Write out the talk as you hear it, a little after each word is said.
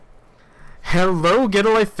Hello, Get a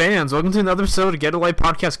Life fans. Welcome to another episode of Get a Life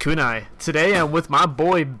Podcast Kunai. Today I'm with my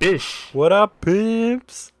boy Bish. What up,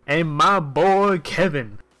 pimps? And my boy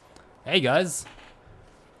Kevin. Hey guys.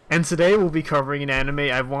 And today we'll be covering an anime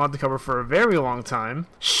I've wanted to cover for a very long time,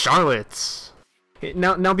 Charlotte.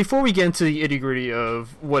 Now, before we get into the itty-gritty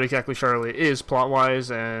of what exactly Charlotte is,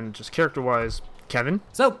 plot-wise and just character-wise, Kevin?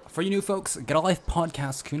 So, for you new folks, Get a Life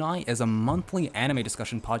Podcast Kunai is a monthly anime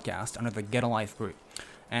discussion podcast under the Get a Life group.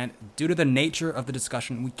 And due to the nature of the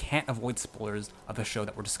discussion, we can't avoid spoilers of the show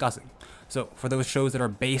that we're discussing. So, for those shows that are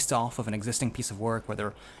based off of an existing piece of work,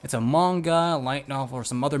 whether it's a manga, light novel, or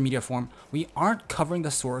some other media form, we aren't covering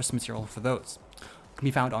the source material for those. It can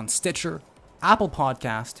be found on Stitcher, Apple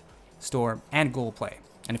Podcast, Store, and Google Play.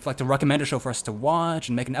 And if you'd like to recommend a show for us to watch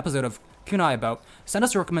and make an episode of Kunai about, send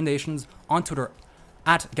us your recommendations on Twitter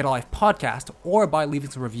at Get a Life Podcast, or by leaving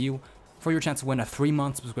us a review for your chance to win a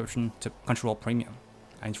 3-month subscription to Crunchyroll Premium.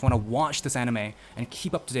 And if you want to watch this anime and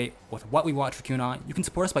keep up to date with what we watch for Kunai, you can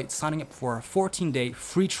support us by signing up for a 14-day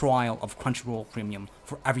free trial of Crunchyroll Premium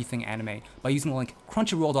for everything anime by using the link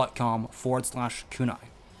crunchyroll.com/kunai.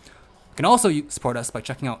 You can also support us by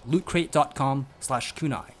checking out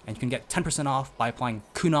lootcrate.com/kunai, and you can get 10% off by applying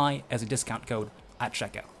kunai as a discount code at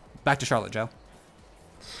checkout. Back to Charlotte, Joe.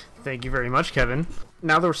 Thank you very much, Kevin.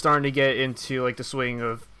 Now that we're starting to get into like the swing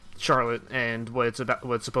of Charlotte and what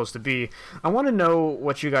it's supposed to be, I want to know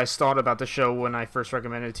what you guys thought about the show when I first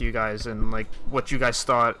recommended it to you guys, and like what you guys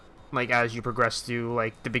thought like as you progressed through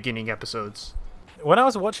like the beginning episodes. When I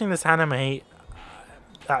was watching this anime,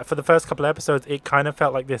 for the first couple of episodes, it kind of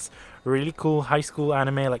felt like this really cool high school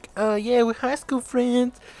anime, like, oh yeah, we're high school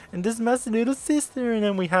friends, and this is my little sister, and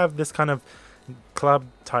then we have this kind of club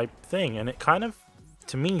type thing, and it kind of,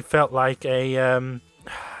 to me, felt like a, I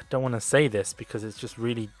don't want to say this because it's just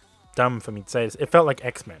really dumb for me to say this. It felt like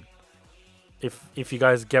X-Men, if you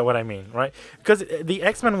guys get what I mean, right? Because the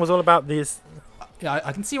X-Men was all about this. Yeah,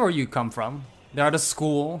 I can see where you come from. They're at a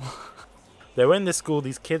school. They were in this school.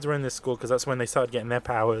 These kids were in this school because that's when they started getting their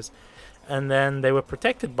powers, and then they were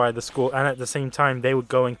protected by the school. And at the same time, they would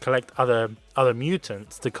go and collect other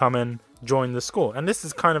mutants to come and join the school. And this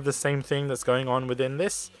is kind of the same thing that's going on within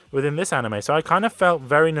this anime. So I kind of felt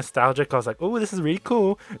very nostalgic. I was like, oh, this is really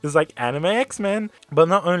cool. This is like anime X-Men. But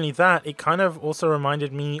not only that, it kind of also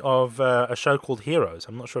reminded me of a show called Heroes.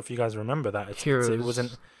 I'm not sure if you guys remember that. It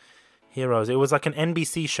wasn't Heroes. It was like an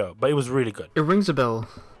NBC show, but it was really good. It rings a bell.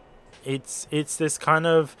 It's this kind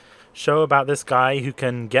of show about this guy who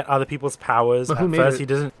can get other people's powers. But who At made first, it? he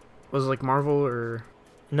doesn't. Was it like Marvel or?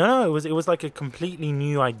 No, it was like a completely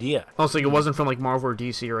new idea. Oh, so it wasn't from like Marvel or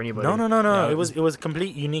DC or anybody? No. Yeah, it was a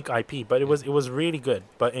complete unique IP, but it was really good.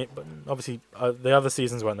 But obviously the other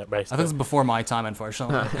seasons weren't that based. I think it's before my time,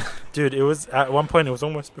 unfortunately. Dude, it was at one point. It was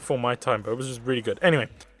almost before my time, but it was just really good. Anyway,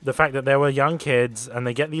 the fact that there were young kids and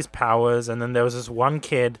they get these powers, and then there was this one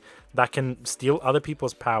kid that can steal other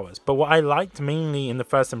people's powers. But what I liked mainly in the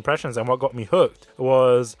first impressions and what got me hooked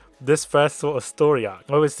was this first sort of story arc.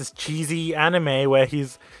 Oh, it's this cheesy anime where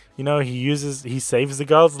he's, he saves the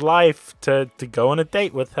girl's life to go on a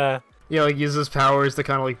date with her. Yeah, like uses powers to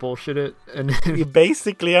kind of like bullshit it, and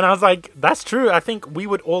Basically, and I was like, that's true. I think we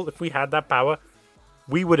would all, if we had that power,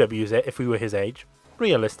 we would abuse it if we were his age,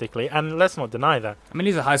 realistically. And let's not deny that. I mean,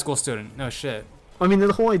 he's a high school student. No shit. I mean,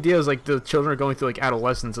 the whole idea is like the children are going through like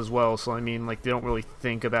adolescence as well, so I mean, like they don't really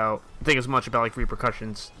think as much about like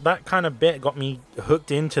repercussions. That kind of bit got me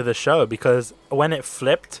hooked into the show because when it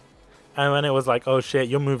flipped and when it was like, oh shit,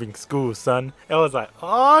 you're moving school, son, it was like,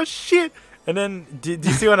 oh shit. And then, do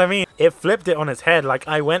you see what I mean? It flipped it on its head. Like,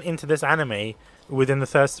 I went into this anime within the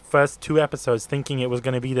first 2 episodes thinking it was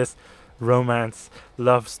going to be this romance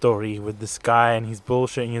love story with this guy and he's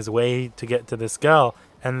bullshitting his way to get to this girl.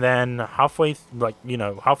 And then halfway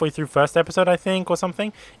through first episode, I think, or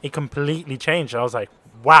something, it completely changed. I was like,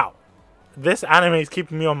 wow, this anime is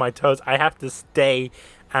keeping me on my toes. I have to stay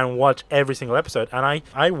and watch every single episode. And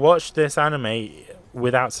I watched this anime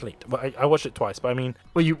without sleep. But I watched it twice. But I mean...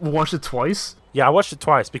 Well, you watched it twice? Yeah, I watched it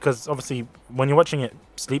twice because obviously when you're watching it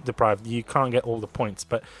sleep deprived, you can't get all the points.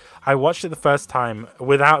 But I watched it the first time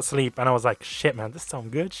without sleep and I was like, shit, man, this is some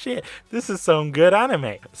good shit. This is some good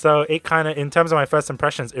anime. So it kind of, in terms of my first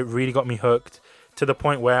impressions, it really got me hooked to the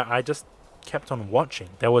point where I just kept on watching.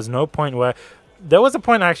 There was no point where... There was a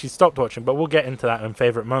point I actually stopped watching, but we'll get into that in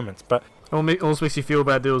favorite moments. But it almost makes you feel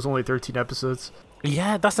bad that it was only 13 episodes.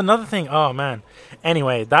 Yeah, that's another thing. Oh, man.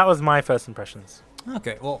 Anyway, that was my first impressions.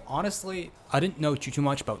 Okay, well, honestly, I didn't know too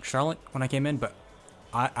much about Charlotte when I came in, but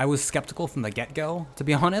I was skeptical from the get-go, to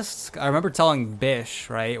be honest. I remember telling Bish,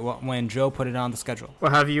 right, when Joe put it on the schedule.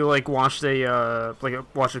 Well, have you like watched a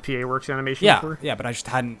PA Works animation Yeah, before? yeah, but I just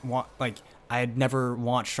hadn't I had never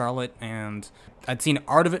watched Charlotte, and I'd seen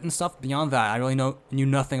art of it and stuff. Beyond that, I really knew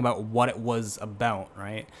nothing about what it was about,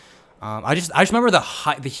 right? I just remember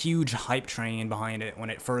the huge hype train behind it when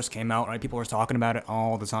it first came out. Right, people were talking about it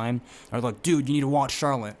all the time. I was like, dude, you need to watch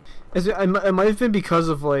Charlotte. It might have been because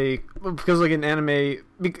an anime,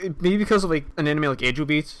 maybe because of like an anime like Angel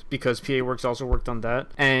Beats, because PA Works also worked on that,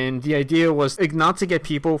 and the idea was like not to get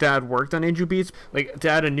people that had worked on Angel Beats, like to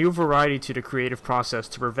add a new variety to the creative process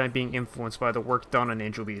to prevent being influenced by the work done on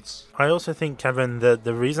Angel Beats. I also think, Kevin, that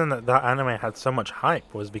the reason that anime had so much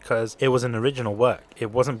hype was because it was an original work.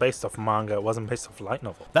 It wasn't based off manga. It wasn't based off light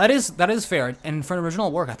novel. That is fair, and for an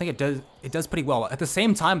original work, I think it does pretty well. At the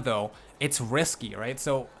same time, though, it's risky, right?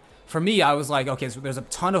 So for me, I was like, okay, so there's a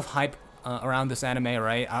ton of hype around this anime,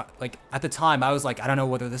 right? Like at the time, I was like, I don't know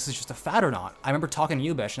whether this is just a fad or not. I remember talking to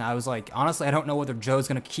you, Bish, and I was like, honestly, I don't know whether Joe's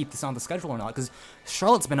gonna keep this on the schedule or not, because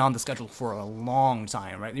Charlotte's been on the schedule for a long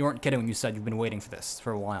time, right? You weren't kidding when you said you've been waiting for this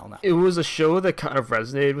for a while now. It was a show that kind of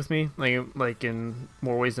resonated with me, like in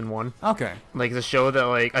more ways than one. Okay. Like the show that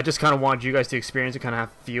like I just kind of wanted you guys to experience and kind of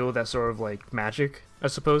feel that sort of like magic, I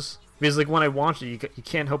suppose. Because like when I watched it, you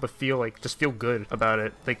can't help but feel good about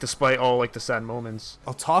it, like despite all like the sad moments.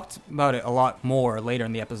 I'll talk about it a lot more later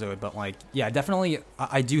in the episode, but like, yeah, definitely,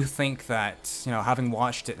 I do think that, you know, having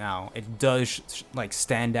watched it now, it does like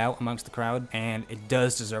stand out amongst the crowd, and it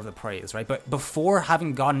does deserve the praise, right? But before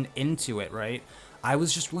having gotten into it, right, I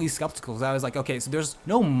was just really skeptical, because I was like, okay, so there's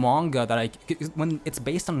no manga that when it's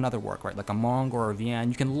based on another work, right, like a manga or a VN,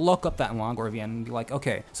 you can look up that manga or VN and be like,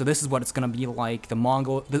 okay, so this is what it's going to be like. The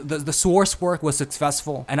manga, the source work was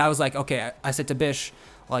successful, and I was like, okay, I said to Bish,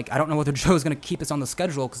 like, I don't know whether Joe's going to keep this on the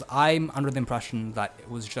schedule, because I'm under the impression that it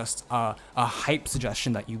was just a hype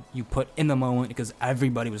suggestion that you put in the moment because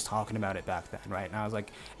everybody was talking about it back then, right? And I was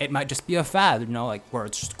like, it might just be a fad, you know, like, where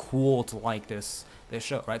it's just cool to like this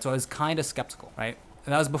show, right? So I was kind of skeptical, right?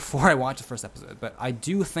 And that was before I watched the first episode, but I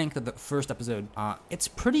do think that the first episode, it's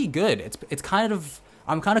pretty good. It's kind of,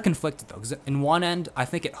 I'm kind of conflicted though, because in one end, I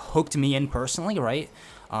think it hooked me in personally, right?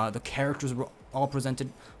 The characters were all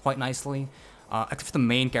presented quite nicely, except for the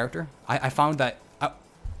main character. I found that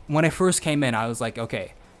when I first came in, I was like,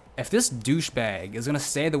 okay, if this douchebag is gonna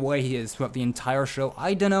stay the way he is throughout the entire show,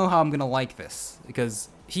 I don't know how I'm gonna like this, because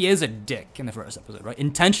he is a dick in the first episode, right?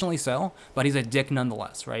 Intentionally so, but he's a dick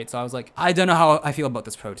nonetheless, right? So I was like, I don't know how I feel about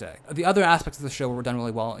this protag. The other aspects of the show were done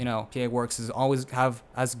really well. You know, PA Works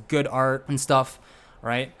has good art and stuff,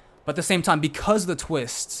 right? But at the same time, because of the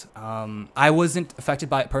twist, I wasn't affected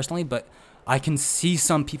by it personally, but I can see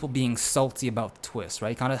some people being salty about the twist,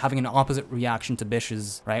 right? Kind of having an opposite reaction to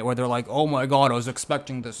Bish's, right? Where they're like, oh my god, I was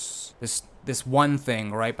expecting this one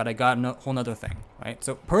thing, right? But I got a whole nother thing, right?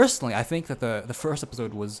 So personally, I think that the first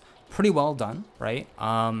episode was pretty well done, right?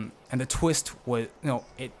 And the twist was, you know,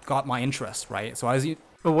 it got my interest, right? So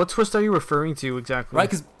But what twist are you referring to exactly? Right,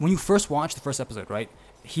 because when you first watch the first episode, right?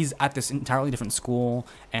 He's at this entirely different school,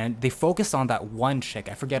 and they focus on that one chick.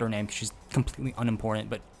 I forget her name because she's completely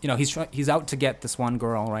unimportant. But you know, he's out to get this one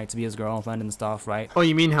girl, right, to be his girlfriend and stuff, right? Oh,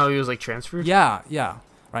 you mean how he was like transferred? Yeah,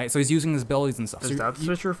 right. So he's using his abilities and stuff. Is that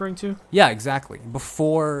what you're referring to? Yeah, exactly.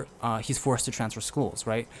 Before he's forced to transfer schools,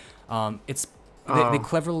 right? They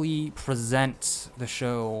cleverly present the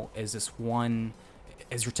show as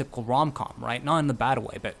as your typical rom-com, right? Not in the bad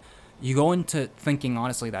way, but you go into thinking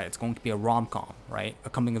honestly that it's going to be a rom-com, right? A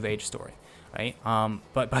coming-of-age story, right?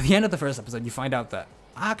 But by the end of the first episode, you find out that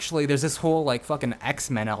actually there's this whole like fucking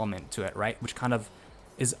X-Men element to it, right? Which kind of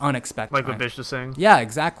is unexpected. Like right? what Bish was saying? Yeah,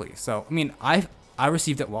 exactly. So, I mean, I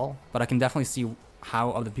received it well, but I can definitely see how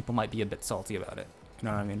other people might be a bit salty about it. You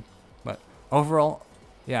know what I mean? But overall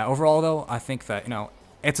though, I think that, you know,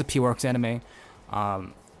 it's a P-Works anime.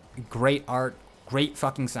 Great art. Great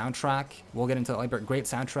fucking soundtrack. We'll get into that later. Great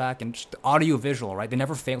soundtrack and just audio visual, right? They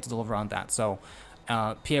never fail to deliver on that. So,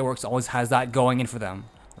 PA Works always has that going in for them,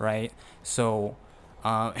 right? So,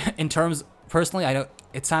 in terms personally, I know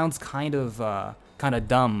it sounds kind of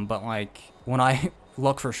dumb, but like when I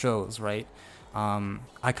look for shows, right?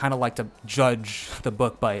 I kind of like to judge the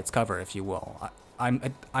book by its cover, if you will.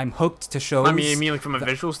 I'm hooked to shows. I mean like from a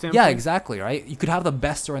visual standpoint? Yeah, exactly, right? You could have the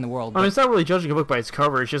best story in the world. I mean, it's not really judging a book by its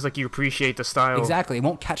cover. It's just like you appreciate the style. Exactly. It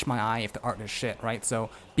won't catch my eye if the art is shit, right?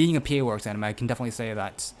 So being a PA Works anime, I can definitely say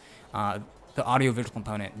that the audio-visual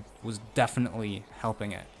component was definitely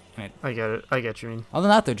helping it. I get it. I get you mean. Other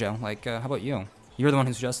than that, though, Joe, like, how about you? You're the one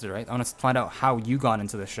who suggested it, right? I want to find out how you got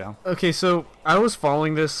into this show. Okay, so I was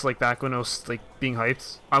following this like back when it was like being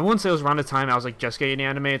hyped. I wouldn't say it was around the time I was like just getting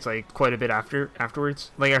anime. It's like quite a bit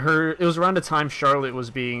afterwards. Like I heard it was around the time Charlotte was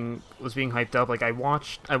being hyped up. Like I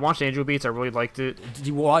watched Angel Beats. I really liked it. Did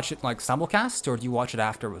you watch it like simulcast, or did you watch it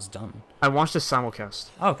after it was done? I watched a simulcast.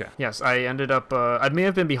 Oh, okay. Yes, I ended up. I may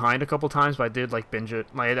have been behind a couple times, but I did like binge it.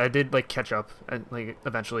 Like I did like catch up, and like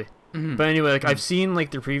eventually. Mm-hmm. But anyway, like I've seen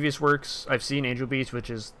like their previous works. I've seen Angel Beats, which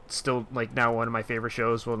is still like now one of my favorite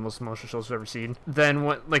shows, one of the most emotional shows I've ever seen. Then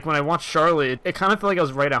when I watched Charlotte, it kind of felt like I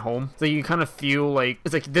was right at home. So you kind of feel like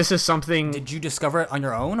it's like this is something. Did you discover it on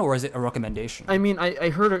your own, or is it a recommendation? I mean, I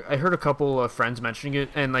heard a couple of friends mentioning it,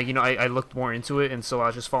 and like I looked more into it, and so I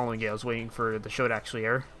was just following it. I was waiting for the show to actually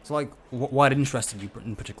air. So like, what interested you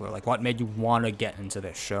in particular? Like, what made you want to get into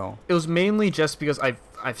this show? It was mainly just because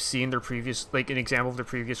I've seen their previous, like an example of their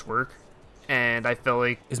previous work, and I felt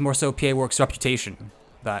like it's more so PA Works' reputation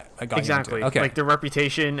that I got exactly you into. Okay. like their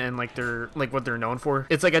reputation and like their like what they're known for.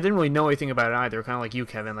 It's like I didn't really know anything about it either, kind of like you,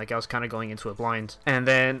 Kevin. Like I was kind of going into it blind, and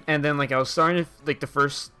then like I was starting to like the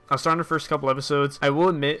first couple episodes. I will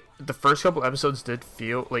admit, the first couple episodes did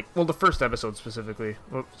feel like, well, the first episode specifically,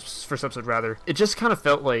 first episode rather, it just kind of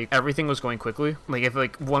felt like everything was going quickly. Like if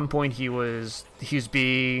like one point he was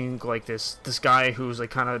being like this guy who's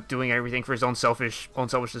like kind of doing everything for his own selfish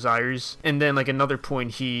desires, and then like another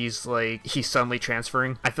point he's suddenly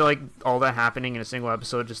transferring. I feel like all that happening in a single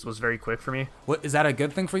episode just was very quick for me. What is that a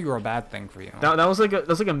good thing for you or a bad thing for you? That was like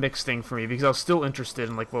a mixed thing for me because I was still interested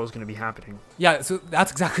in like what was going to be happening. Yeah, so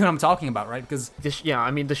that's exactly what I'm talking about, right? Because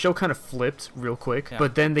I mean, the show kind of flipped real quick, yeah.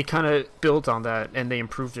 But then they kind of built on that and they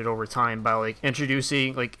improved it over time by like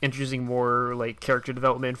introducing more like character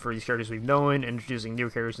development for these characters we've known, introducing new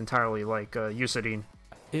characters entirely like Yusadine.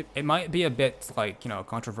 it might be a bit like,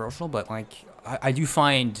 controversial, but like I do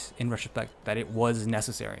find in retrospect that it was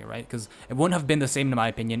necessary, right? Because it wouldn't have been the same, in my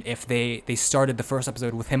opinion, if they started the first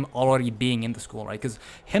episode with him already being in the school, right? Because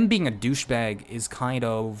him being a douchebag is kind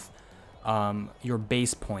of your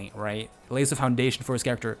base point, right? It lays the foundation for his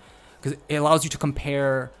character because it allows you to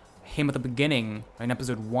compare him at the beginning in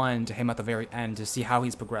episode 1 to him at the very end to see how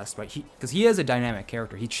he's progressed, right? Because he is a dynamic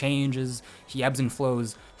character. He changes, he ebbs and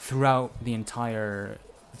flows throughout the entire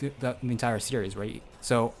series, right?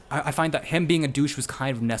 So I find that him being a douche was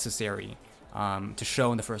kind of necessary to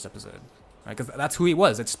show in the first episode, right? Because that's who he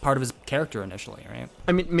was. It's part of his character initially, right?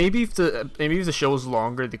 I mean, maybe if the show was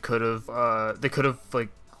longer, they could have like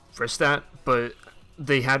risked that, but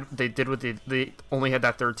they only had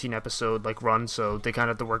that 13 episode like run, so they kind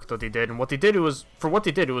of had to work what they did, and what they did, it was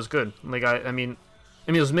good. Like I mean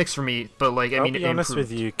it was mixed for me, but like I'll be honest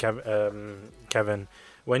with you, Kevin,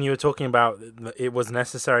 when you were talking about it was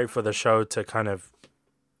necessary for the show to kind of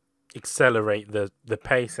accelerate the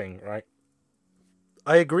pacing, right?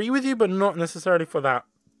 I agree with you, but not necessarily for that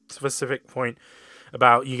specific point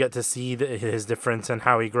about you get to see his difference and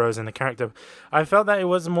how he grows in the character. I felt that it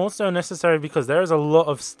was more so necessary because there is a lot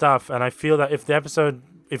of stuff, and I feel that if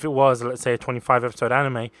it was, let's say, a 25 episode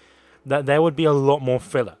anime, that there would be a lot more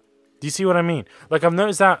filler. Do you see what I mean? Like, I've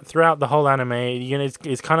noticed that throughout the whole anime,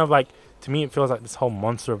 it's kind of like, to me, it feels like this whole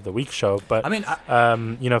Monster of the Week show, but, I mean,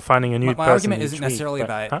 finding a new person. My argument isn't week, necessarily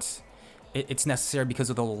that huh? it's necessary because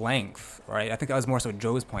of the length, right? I think that was more so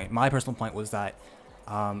Joe's point. My personal point was that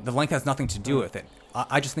the length has nothing to do with it.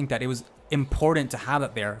 I just think that it was important to have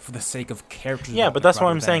it there for the sake of character. Yeah, but that's what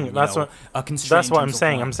I'm saying. That's what I'm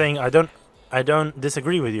saying. Plot. I'm saying I don't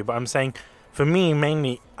disagree with you, but I'm saying for me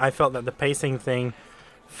mainly I felt that the pacing thing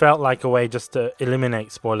felt like a way just to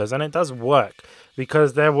eliminate spoilers, and it does work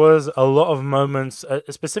because there was a lot of moments,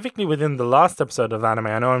 specifically within the last episode of anime.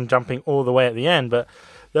 I know I'm jumping all the way at the end, but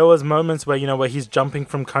there was moments where where he's jumping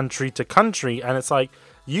from country to country, and it's like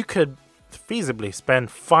you could feasibly spend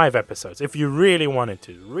 5 episodes if you really wanted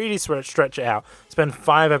to really stretch it out, spend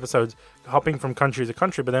 5 episodes hopping from country to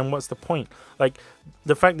country. But then what's the point? Like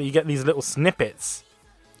the fact that you get these little snippets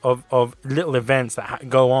of little events that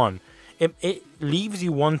go on, it leaves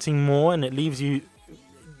you wanting more, and it leaves you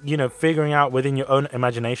figuring out within your own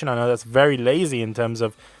imagination. I know that's very lazy in terms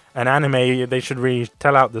of an anime. They should really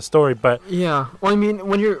tell out the story, but yeah. Well, I mean,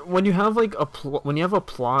 when you have like when you have a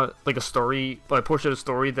plot, like a story, like a portion of the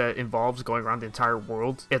story that involves going around the entire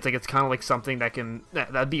world, it's kind of like something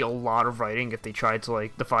that'd be a lot of writing if they tried to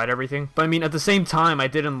like divide everything. But I mean, at the same time, I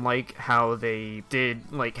didn't like how they did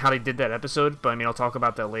that episode. But I mean, I'll talk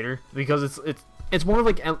about that later because it's more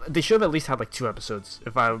like they should have at least had like 2 episodes,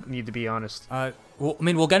 if I need to be honest. Well, I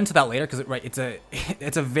mean, we'll get into that later because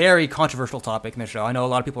it's a very controversial topic in the show. I know a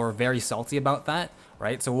lot of people are very salty about that,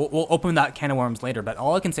 right? So we'll open that can of worms later. But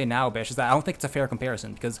all I can say now, Bish, is that I don't think it's a fair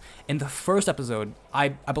comparison because in the first episode, I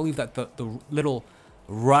believe that the little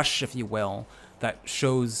rush, if you will, that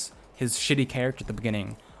shows his shitty character at the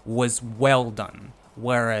beginning was well done.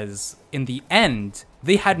 Whereas in the end,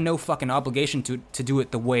 they had no fucking obligation to do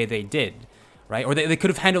it the way they did, right? Or they could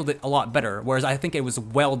have handled it a lot better. Whereas I think it was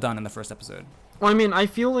well done in the first episode. Well, I mean, I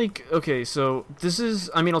feel like, okay, so this is,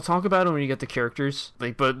 I mean, I'll talk about it when you get the characters,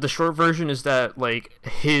 like, but the short version is that, like,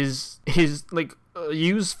 his like,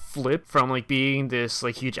 Yu's flip from, like, being this,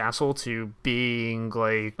 like, huge asshole to being,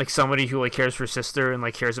 like somebody who, like, cares for his sister and,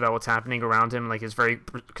 like, cares about what's happening around him, like, is very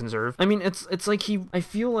conserved. I mean, it's like I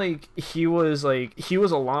feel like he was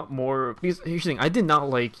a lot more, because here's the thing, I did not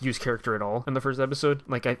like Yu's character at all in the first episode,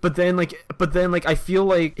 but then I feel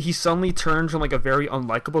like he suddenly turned from, like, a very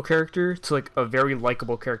unlikable character to, like, a very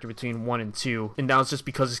likable character between 1 and 2, and that was just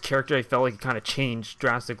because his character, I felt like it kind of changed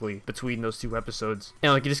drastically between those 2 episodes,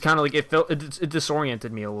 and, like, it just kind of, like, it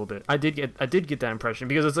disoriented me a little bit. I did get that impression,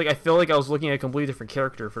 because it's like I feel like I was looking at a completely different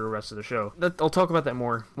character for the rest of the show. I'll talk about that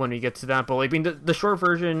more when we get to that, but, like, I mean, the short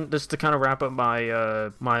version, just to kind of wrap up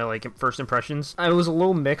my like first impressions, I was a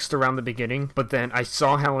little mixed around the beginning, but then I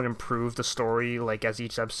saw how it improved the story, like, as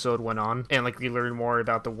each episode went on, and, like, we learned more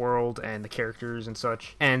about the world and the characters and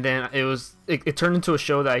such, and then it turned into a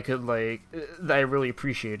show that I could, like, that I really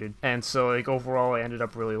appreciated, and so, like, overall I ended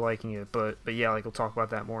up really liking it, but yeah, like, we'll talk about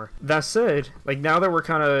that more. That said, like, now that we're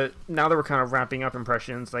kind of wrapping up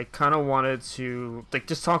impressions, like, kind of wanted to, like,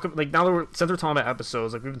 just talk, like, since we're talking about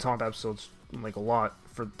episodes, like, we've been talking about episodes, like, a lot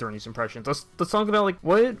during these impressions, let's talk about, like,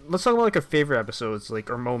 our favorite episodes, like,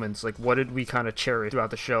 or moments, like, what did we kind of cherish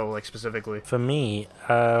throughout the show, like, specifically? For me,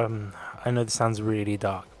 I know this sounds really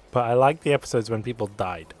dark, but I like the episodes when people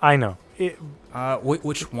died. I know.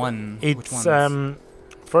 Which one? It's,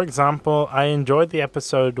 for example, I enjoyed the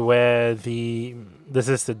episode where the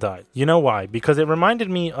sister died. You know why? Because it reminded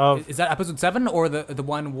me of... Is that episode 7 or the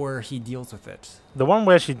one where he deals with it? The one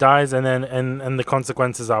where she dies and then and the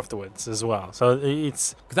consequences afterwards as well. So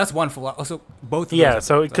it's... Because that's one for... Also, both of yeah, those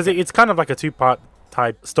so because it's kind of like a 2-part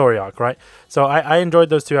type story arc, right? So I enjoyed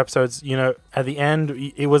those 2 episodes. You know, at the end,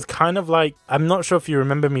 it was kind of like... I'm not sure if you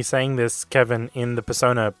remember me saying this, Kevin, in the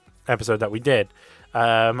Persona episode that we did.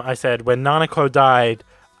 I said, when Nanako died,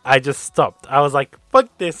 I just stopped. I was like,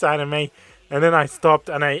 fuck this anime. And then I stopped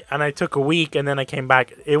and I took a week and then I came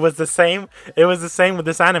back. It was the same with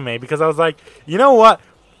this anime, because I was like, you know what?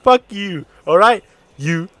 Fuck you. All right?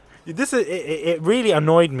 It really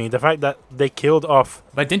annoyed me, the fact that they killed off.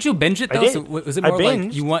 But didn't you binge it though? So was it more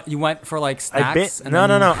like you went for like snacks? No.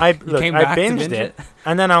 I binged it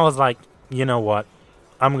and then I was like, you know what?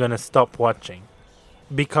 I'm going to stop watching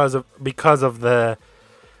because of the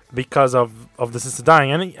sister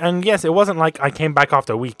dying, and yes, it wasn't like I came back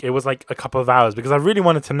after a week. It was like a couple of hours, because I really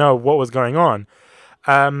wanted to know what was going on,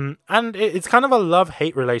 and it's kind of a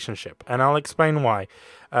love-hate relationship, and I'll explain why.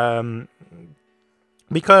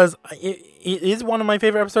 Because it is one of my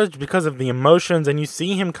favorite episodes because of the emotions, and you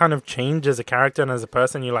see him kind of change as a character and as a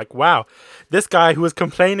person. You're like, wow, this guy who was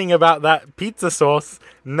complaining about that pizza sauce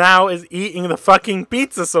now is eating the fucking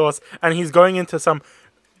pizza sauce, and he's going into some,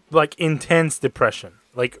 like, intense depression.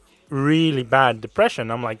 Like, really bad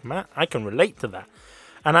depression. I'm like, man, I can relate to that.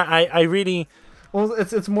 And I really... Well,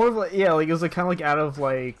 it's more of like, yeah, like, it was like kind of like out of,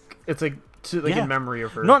 like, it's like, in memory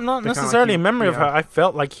of her. Not necessarily in memory of her. I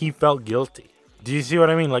felt like he felt guilty. Do you see what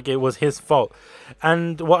I mean? Like, it was his fault.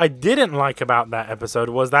 And what I didn't like about that episode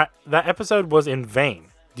was that episode was in vain.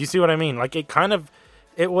 Do you see what I mean? Like,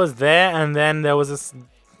 it was there, and then there was this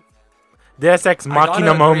Deus Ex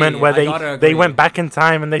Machina moment where they went back in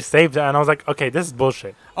time and they saved her, and I was like, okay, this is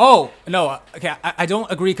bullshit. Oh, no, okay, I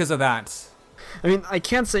don't agree because of that. I mean, I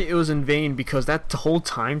can't say it was in vain, because that whole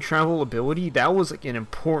time travel ability, that was, like, an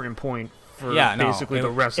important point for basically the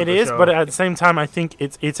rest of the show. It is, but at the same time, I think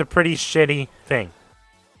it's a pretty shitty thing.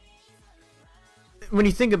 When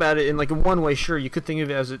you think about it, in, like, in one way, sure, you could think of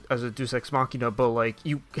it as a Deus Ex Machina, but, like,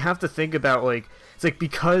 you have to think about, like, it's like,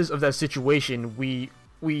 because of that situation,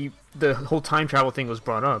 the whole time travel thing was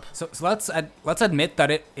brought up. So let's admit that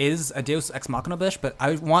it is a Deus Ex Machina bish, but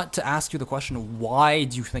I want to ask you the question: why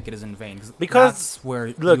do you think it is in vain? Because that's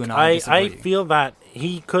where look, you and I disagree. I feel that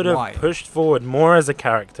he could have pushed forward more as a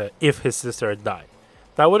character if his sister had died.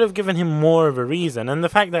 That would have given him more of a reason, and the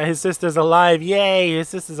fact that his sister's alive, yay, his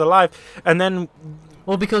sister's alive, and then.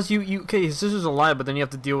 Well, because okay, his sister's alive, but then you have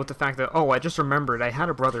to deal with the fact that, oh, I just remembered, I had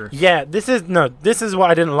a brother. Yeah, this is what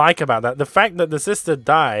I didn't like about that. The fact that the sister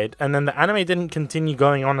died, and then the anime didn't continue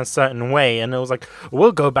going on a certain way, and it was like,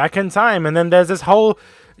 we'll go back in time, and then there's this whole,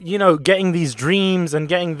 getting these dreams and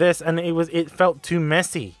getting this, and it felt too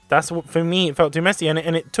messy. That's what, for me, it felt too messy, and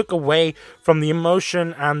it took away from the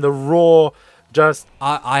emotion and the raw, just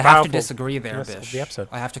I have to disagree there, Bish. The episode.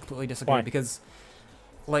 I have to completely disagree. Why? Because,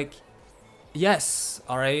 like, yes,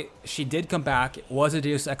 all right, she did come back. It was a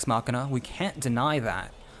Deus Ex Machina. We can't deny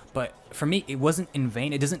that. But for me, it wasn't in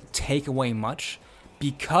vain. It doesn't take away much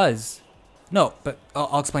because no, but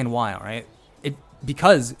I'll explain why. All right,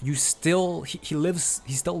 because you still he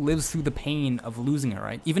still lives through the pain of losing her,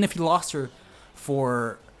 right? Even if he lost her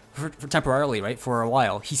for temporarily, right, for a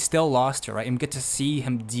while, he still lost her, right? And we get to see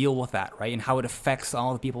him deal with that, right, and how it affects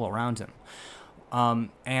all the people around him.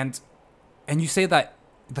 And you say that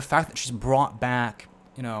the fact that she's brought back,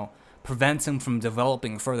 prevents him from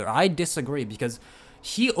developing further. I disagree because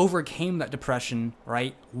he overcame that depression,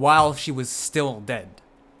 right, while she was still dead,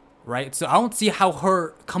 right? So I don't see how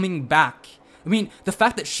her coming back. I mean, the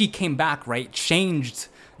fact that she came back, right, changed.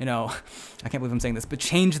 I can't believe I'm saying this, but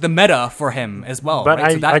changed the meta for him as well. But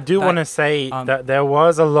right? I do want to say that there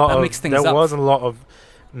was a lot of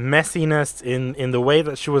messiness in the way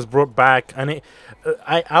that she was brought back, and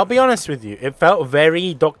I'll be honest with you, it felt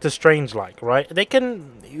very Doctor Strange like, right?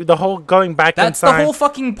 The whole going back. That's the whole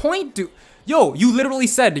fucking point, dude. Yo, you literally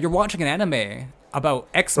said you're watching an anime about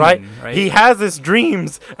X-Men, right? He has his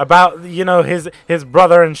dreams about his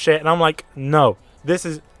brother and shit, and I'm like, no, this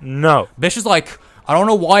is no. Bish is like, I don't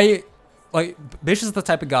know why. Like, Bish is the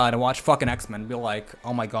type of guy to watch fucking X-Men and be like,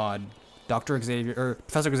 oh my god, Dr. Xavier or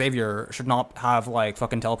Professor Xavier should not have like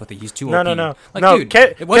fucking telepathy. He's too OP. No. Like, no, dude,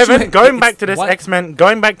 Kevin, going back to this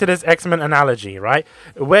X-Men analogy, right?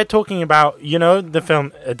 We're talking about, the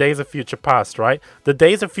film Days of Future Past, right? The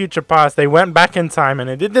Days of Future Past, they went back in time and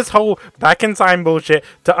they did this whole back in time bullshit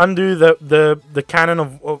to undo the canon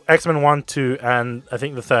of X-Men 1, 2, and I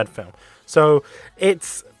think the third film. So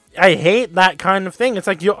I hate that kind of thing. It's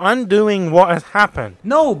like you're undoing what has happened.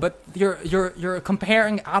 No, but you're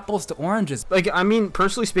comparing apples to oranges. Like, I mean,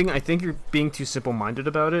 personally speaking, I think you're being too simple-minded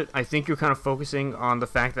about it. I think you're kind of focusing on the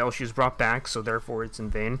fact that she was brought back, so therefore it's in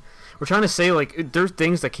vain. We're trying to say, like, there's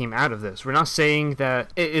things that came out of this. We're not saying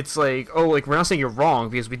that it's like, we're not saying you're wrong,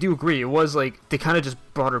 because we do agree. It was like they kind of just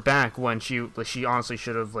brought her back when she honestly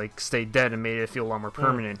should have like stayed dead and made it feel a lot more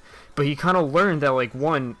permanent. But he kind of learned that, like,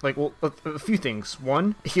 a few things.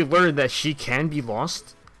 One, he learned that she can be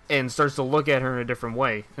lost and starts to look at her in a different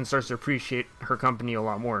way and starts to appreciate her company a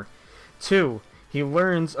lot more. Two, he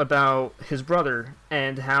learns about his brother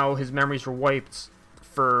and how his memories were wiped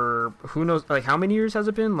for who knows, like, how many years has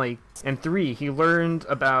it been? Like, and three, he learned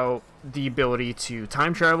about the ability to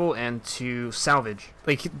time travel and to salvage.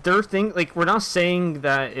 Like, we're not saying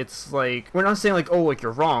that it's like, we're not saying like, oh, like,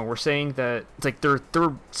 you're wrong. We're saying that it's like there's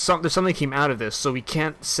something came out of this, so we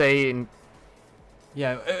can't say.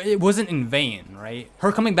 Yeah, it wasn't in vain, right?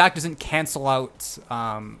 Her coming back doesn't cancel out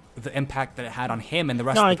the impact that it had on him and the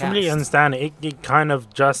rest of the cast. No, I completely understand it. It kind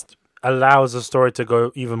of just allows the story to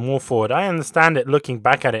go even more forward. I understand it looking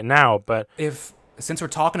back at it now, but since we're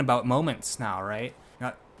talking about moments now, right?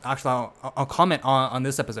 Actually, I'll comment on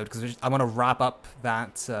this episode because I want to wrap up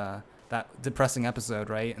that depressing episode,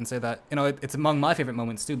 right? And say that it's among my favorite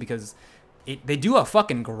moments too because they do a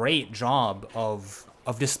fucking great job of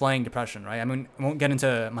displaying depression, right? I mean, I won't get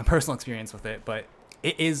into my personal experience with it, but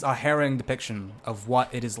it is a harrowing depiction of what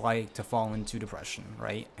it is like to fall into depression,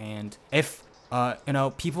 right? And if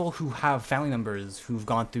people who have family members who've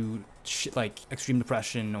gone through like extreme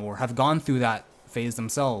depression or have gone through that phase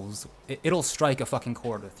themselves, it'll strike a fucking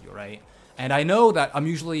chord with you, right? And I know that I'm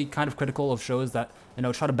usually kind of critical of shows that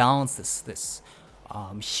try to balance this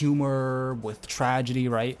humor with tragedy,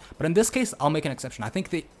 right? But in this case, I'll make an exception. I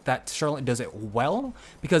think that Charlotte does it well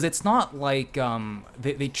because it's not like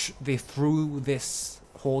they threw this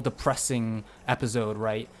whole depressing episode,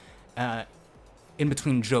 right, in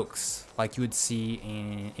between jokes like you would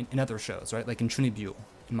see in other shows, right? Like in Chunibyo,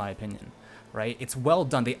 in my opinion, right? It's well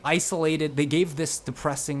done. They gave this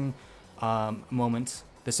depressing moment,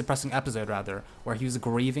 this depressing episode rather, where he was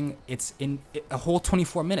grieving. It's in a whole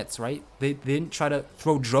 24 minutes, right? They didn't try to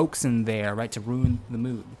throw jokes in there, right, to ruin the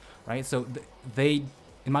mood, right? So they,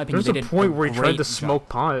 in my opinion, there's a point where he tried to smoke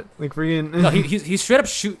pot, like freaking. No, he straight up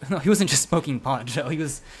shoot. No, he wasn't just smoking pot, Joe. He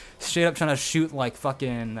was straight up trying to shoot like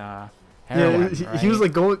fucking. Heroin, yeah, right? He was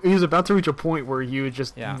like he was about to reach a point where he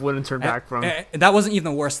wouldn't turn back from. And that wasn't even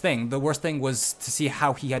the worst thing. The worst thing was to see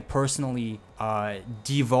how he had personally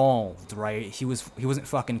devolved. Right? He wasn't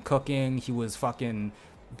fucking cooking. He was fucking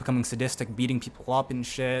becoming sadistic, beating people up and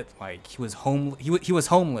shit. Like he was He was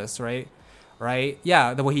homeless. Right? Right?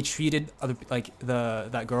 Yeah. The way he treated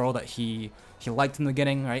that girl that he liked in the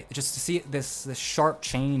beginning. Right? Just to see this sharp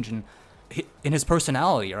change and in his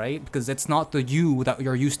personality, right? Because it's not the you that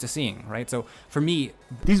you're used to seeing, right? So for me,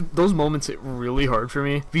 those moments hit really hard for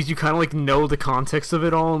me because you kind of like know the context of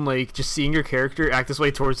it all, and like just seeing your character act this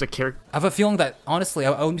way towards the character. I have a feeling that honestly,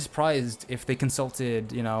 I wouldn't be surprised if they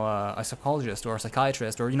consulted, a psychologist or a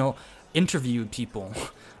psychiatrist, or interviewed people,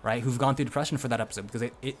 right, who've gone through depression for that episode,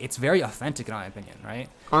 because it's very authentic in my opinion, right?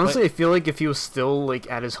 Honestly, I feel like if he was still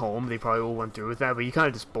like at his home, they probably would went through with that. But he kind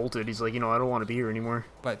of just bolted. He's like, I don't want to be here anymore.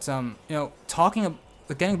 But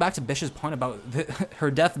getting back to Bish's point about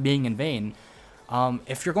her death being in vain,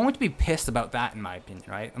 if you're going to be pissed about that, in my opinion,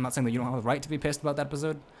 right? I'm not saying that you don't have the right to be pissed about that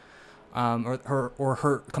episode, or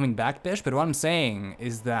her coming back, Bish. But what I'm saying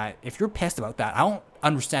is that if you're pissed about that, I don't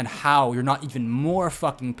understand how you're not even more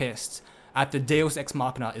fucking pissed at the Deus Ex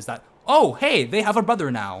Machina. Is that, oh hey, they have a brother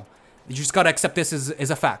now. You just gotta accept this as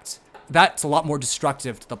a fact. That's a lot more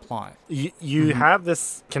destructive to the plot. You have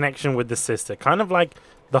this connection with the sister, kind of like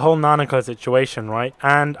the whole Nanako situation, right?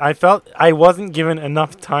 And I felt I wasn't given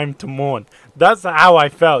enough time to mourn. That's how I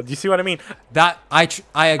felt. Do you see what I mean? That I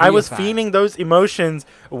agree. I was feeling those emotions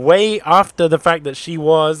way after the fact that she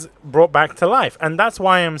was brought back to life, and that's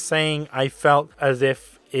why I'm saying I felt as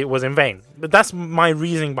if it was in vain. But that's my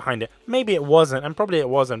reasoning behind it. Maybe it wasn't, and probably it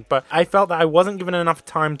wasn't, but I felt that I wasn't given enough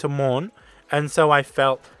time to mourn, and so I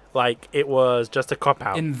felt like it was just a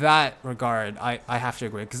cop-out. In that regard, I have to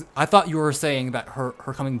agree, because I thought you were saying that her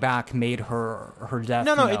coming back made her death.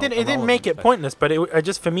 No, it didn't make it pointless, but I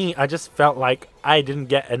just felt like I didn't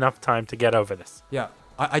get enough time to get over this. Yeah,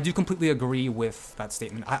 I do completely agree with that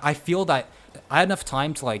statement. I feel that I had enough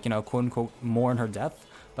time to quote unquote mourn her death,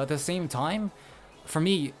 but at the same time, for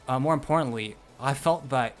me, more importantly, I felt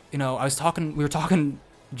that we were talking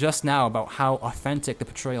just now about how authentic the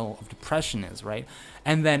portrayal of depression is, right?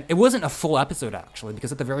 And then it wasn't a full episode actually,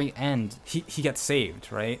 because at the very end he gets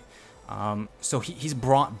saved, right? So he's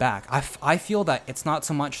brought back. I feel that it's not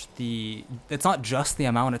just the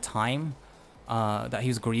amount of time that he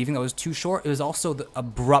was grieving that was too short. It was also the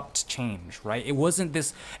abrupt change, right? It wasn't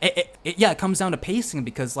this. It comes down to pacing,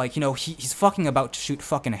 because he's fucking about to shoot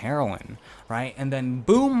fucking heroin, right? And then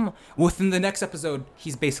boom, within the next episode,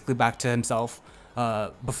 he's basically back to himself.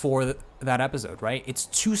 Before that episode, right? It's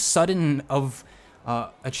too sudden of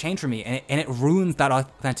a change for me, and it ruins that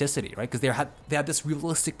authenticity, right? Because they had this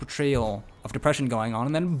realistic portrayal of depression going on,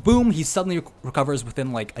 and then boom, he suddenly recovers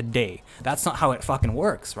within like a day. That's not how it fucking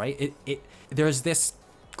works, right? There's this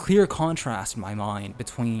clear contrast in my mind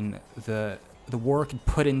between the work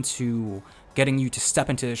put into getting you to step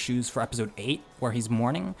into his shoes for episode 8, where he's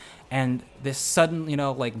mourning, and this sudden,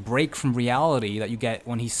 break from reality that you get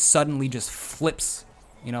when he suddenly just flips,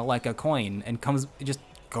 like a coin, and just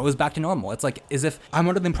goes back to normal. It's like as if I'm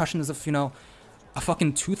under the impression as if, a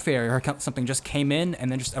fucking tooth fairy or something just came in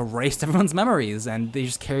and then just erased everyone's memories, and they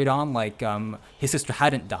just carried on like his sister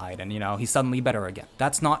hadn't died, and he's suddenly better again.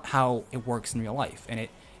 That's not how it works in real life, and it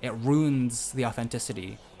ruins the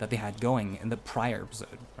authenticity that they had going in the prior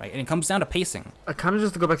episode, right? And it comes down to pacing. Kind of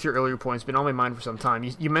just to go back to your earlier points, been on my mind for some time.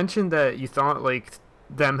 You mentioned that you thought like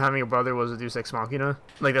them having a brother was a Deus Ex Machina.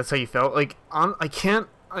 Like that's how you felt. Like I can't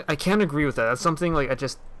agree with that. That's something like I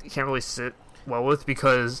just can't really sit well with,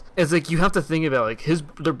 because it's like you have to think about like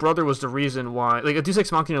their brother was the reason why. Like a Deus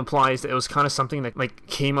Ex Machina implies that it was kind of something that like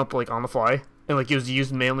came up like on the fly. And like it was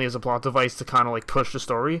used mainly as a plot device to kind of like push the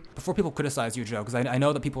story. Before people criticize you, Joe, because I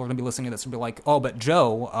know that people are going to be listening to this and be like, oh, but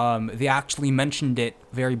Joe, they actually mentioned it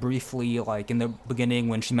very briefly, like in the beginning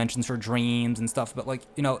when she mentions her dreams and stuff. But like,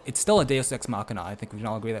 it's still a Deus Ex Machina. I think we can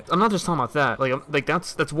all agree that. I'm not just talking about that. Like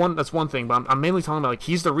that's one thing. But I'm mainly talking about like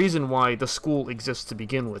he's the reason why the school exists to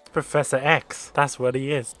begin with. Professor X. That's what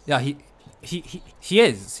he is. Yeah, he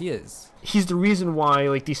is. He's the reason why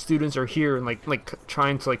like these students are here and like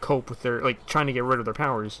trying to like cope with their like trying to get rid of their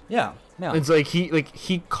powers. Yeah. It's like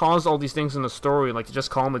he caused all these things in the story, and like to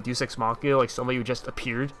just call him a Deus Ex Machina, like somebody who just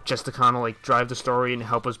appeared just to kind of like drive the story and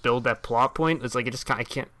help us build that plot point. It's like it just kind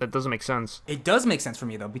of that doesn't make sense. It does make sense for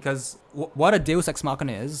me though, because what a Deus Ex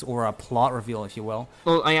Machina is, or a plot reveal, if you will.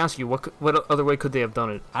 Well, I ask you, what other way could they have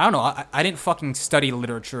done it? I don't know. I didn't fucking study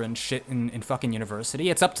literature and shit in fucking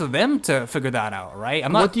university. It's up to them to figure that out, right?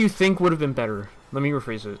 What do you think would have been better? Let me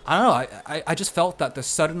rephrase it. I don't know. I just felt that the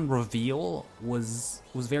sudden reveal was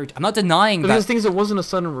very. I'm not denying that. The thing is, it wasn't a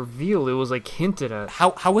sudden reveal. It was like hinted at.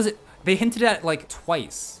 How was it? They hinted at it like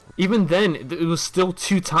twice. Even then, it was still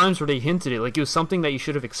 2 times where they hinted it. Like it was something that you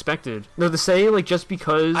should have expected. No, to say like just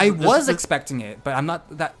because I was expecting it, but I'm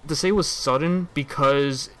not that. To say it was sudden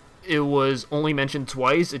because it was only mentioned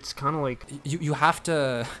twice. It's kind of like you have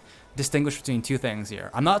to distinguish between 2 things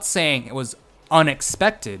here. I'm not saying it was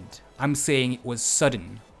unexpected. I'm saying it was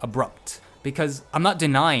sudden, abrupt. because I'm not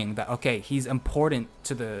denying that. Okay, he's important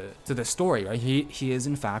to the story, right? He is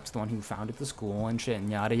in fact the one who founded the school and shit and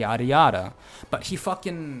yada yada yada. But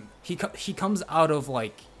he comes out of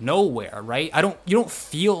like nowhere, right? You don't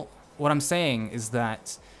feel what I'm saying is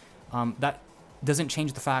that that doesn't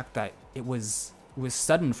change the fact that it was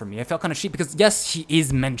sudden for me. I felt kind of cheap because yes, he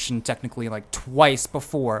is mentioned technically like twice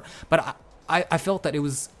before, but I felt that it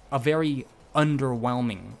was a very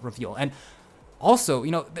underwhelming reveal. And also,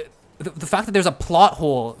 you know, the fact that there's a plot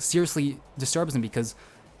hole seriously disturbs me because,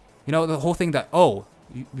 you know, the whole thing that, oh,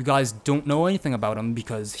 you guys don't know anything about him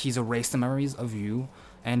because he's erased the memories of you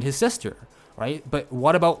and his sister, right? But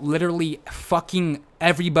what about literally fucking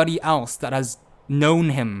everybody else that has known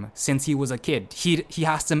him since he was a kid? He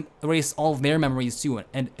has to erase all of their memories too,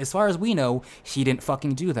 and as far as we know, he didn't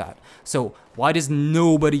fucking do that. So why does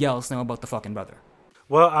nobody else know about the fucking brother?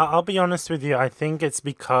 Well, I'll be honest with you. I think it's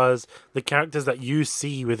because the characters that you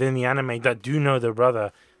see within the anime that do know the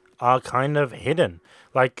brother are kind of hidden.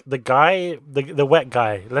 Like the guy, the wet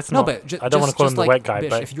guy. I don't want to call him the wet guy, Bish,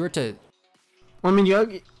 but if you were to, Well, I mean,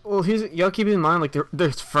 you gotta keep in mind, like,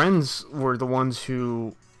 their friends were the ones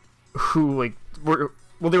who like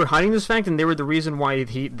they were hiding this fact, and they were the reason why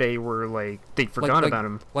they forgot about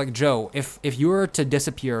him. Like Joe, if you were to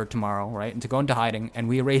disappear tomorrow, right, and to go into hiding, and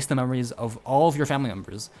we erase the memories of all of your family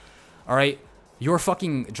members, all right, your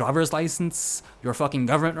fucking driver's license, your fucking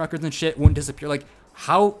government records and shit wouldn't disappear. Like,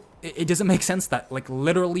 how? It doesn't make sense that, like,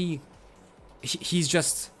 literally, he's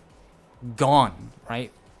just gone,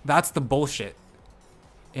 right? That's the bullshit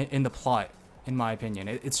in the plot, in my opinion.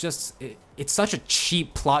 It's such a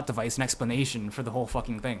cheap plot device and explanation for the whole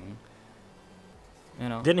fucking thing. You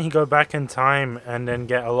know? didn't he go back in time and then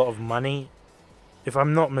get a lot of money? If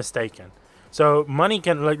I'm not mistaken. So money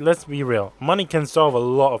can, like, let's be real. Money can solve a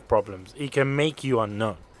lot of problems. It can make you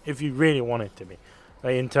unknown if you really want it to be.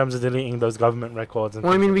 Like, in terms of deleting those government records and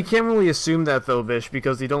Well, I things mean, like we that. can't really assume that though, Bish,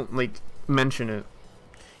 because they don't like mention it.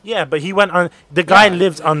 Yeah, but he went on. The guy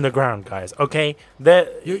lives underground, guys. Okay,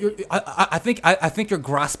 I think you're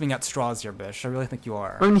grasping at straws here, Bish. I really think you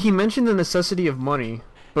are. I mean, he mentioned the necessity of money,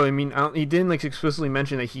 but I mean, he didn't like explicitly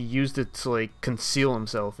mention that he used it to like conceal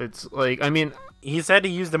himself. It's like, I mean, he said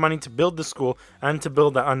he used the money to build the school and to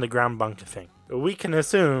build that underground bunker thing. We can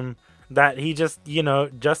assume that he just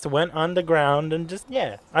went underground and just,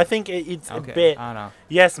 yeah. I think it's Okay, a bit. I don't know.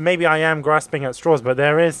 Yes, maybe I am grasping at straws, but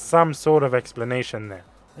there is some sort of explanation there.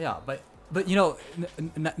 Yeah, but you know,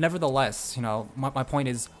 nevertheless, you know, my point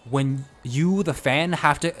is, when you, the fan,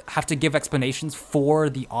 have to give explanations for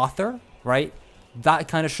the author, right? That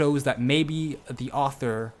kind of shows that maybe the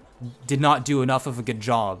author did not do enough of a good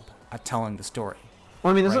job at telling the story.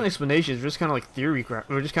 well, I mean, that's not Right. an explanation. It's just kind of like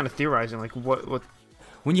we're just kind of theorizing, like what.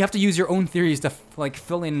 When you have to use your own theories to like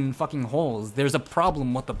fill in fucking holes, there's a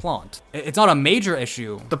problem with the plot. It's not a major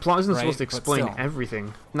issue. The plot isn't Right, supposed to but explain still.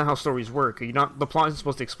 everything. Not how stories work. The plot isn't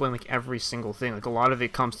supposed to explain like every single thing. Like a lot of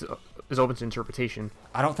it is open to interpretation.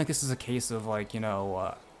 I don't think this is a case of like, you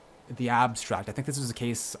know, the abstract. I think this is a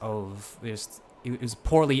case of just it was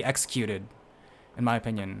poorly executed, in my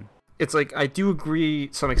opinion. It's like, I do agree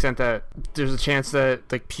to some extent that there's a chance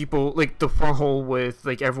that like people like the front hole with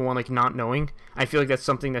like everyone like not knowing. I feel like that's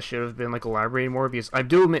something that should have been like elaborated more, because I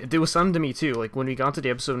do admit there was something to me too. Like when we got to the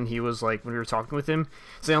episode and he was like, when we were talking with him,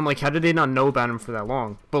 saying, I'm like, how did they not know about him for that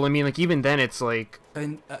long? But I mean, like even then it's like,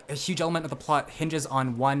 And a huge element of the plot hinges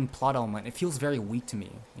on one plot element. It feels very weak to me,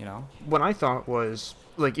 you know? what I thought was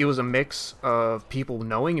like it was a mix of people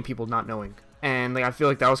knowing and people not knowing. And like I feel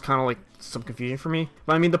like that was kind of like some confusion for me.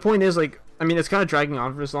 But I mean, the point is, like, I mean, it's kind of dragging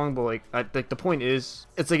on for this long, but like the point is,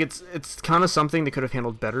 it's like it's kind of something they could have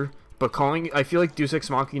handled better. But I feel like Deus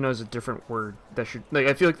Ex Machina is a different word that should, like,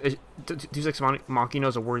 I feel like Deus Ex Machina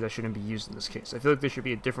is a word that shouldn't be used in this case. I feel like there should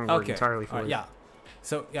be a different word entirely for it. Yeah.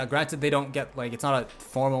 So yeah, granted they don't get like, it's not a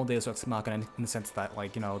formal Deus Ex Machina in the sense that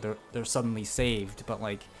like, you know, they're suddenly saved, but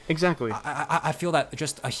like Exactly. I feel that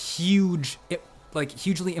just a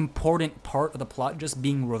hugely important part of the plot just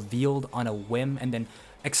being revealed on a whim, and then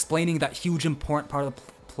explaining that huge important part of the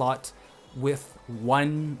plot with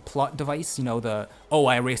one plot device, you know, the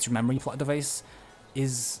I erased your memory plot device,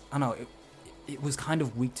 is, I don't know, it was kind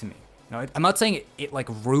of weak to me. You know, I'm not saying it like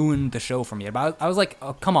ruined the show for me, but I was like,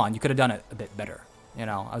 oh, come on, you could have done it a bit better. You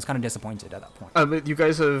know, I was kind of disappointed at that point. But you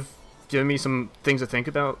guys have given me some things to think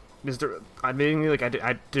about. Is there? Admittingly, like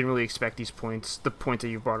I didn't really expect these points. The point that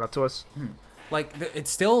you brought up to us. Like, it's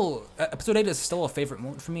still, episode 8 is still a favorite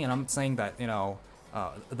moment for me, and I'm not saying that, you know,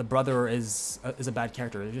 the brother is a bad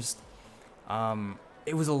character. It just,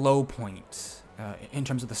 it was a low point in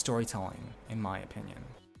terms of the storytelling, in my opinion.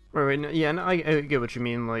 Right. Yeah, and I get what you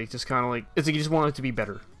mean. Like, just kind of like, it's like you just want it to be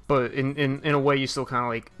better. but in a way you still kind of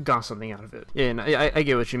like got something out of it. Yeah, and I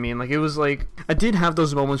get what you mean. Like it was like I did have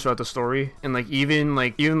those moments throughout the story, and like even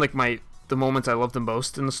the moments I loved the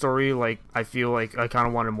most in the story, like I feel like I kind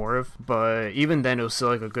of wanted more of, but even then it was still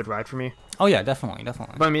like a good ride for me. Oh yeah, definitely.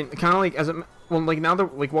 But I mean, kind of like now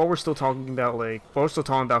that like while we're still talking about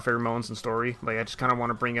favorite moments in story, like I just kind of want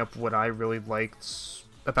to bring up what I really liked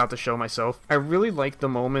about the show myself. I really liked the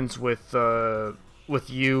moments with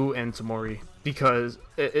you and Tamori, because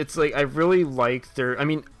it's like I really liked their. I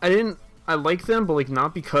mean, I like them, but like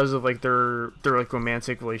not because of like their like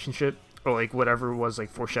romantic relationship or like whatever was like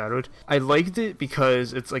foreshadowed. I liked it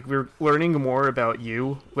because it's like we're learning more about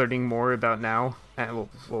you, learning more about now, and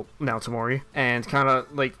now Tamori, and kind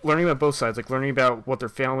of like learning about both sides, like learning about what their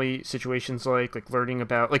family situation's like learning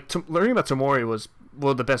about Tamori was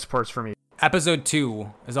one of the best parts for me. Episode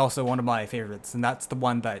 2 is also one of my favorites, and that's the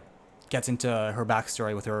one that gets into her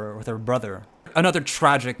backstory with her brother. Another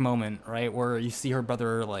tragic moment, right, where you see her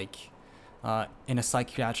brother like in a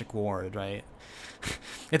psychiatric ward, right?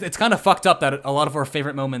 It's kind of fucked up that a lot of our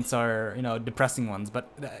favorite moments are, you know, depressing ones,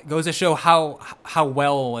 but it goes to show how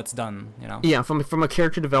well it's done, you know. Yeah, from a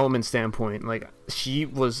character development standpoint, like she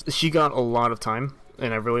got a lot of time,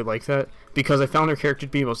 and I really like that because I found her character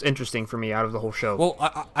to be most interesting for me out of the whole show.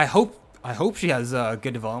 Well, I hope she has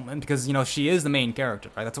good development, because you know she is the main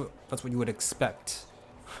character, right? That's what you would expect.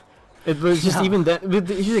 It was just even that. But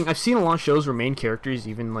here's the thing, I've seen a lot of shows where main characters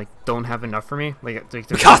even like don't have enough for me. Like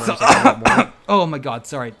Mikasa! Oh my god,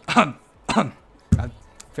 sorry.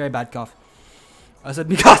 Very bad cough. I said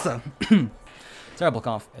Mikasa. Terrible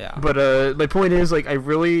cough. Yeah. But my point is, like, I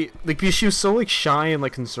really like because she was so like shy and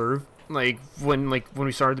like conserved. Like when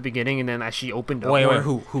we started at the beginning, and then as she opened up. Wait,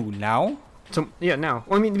 who now? Yeah, now.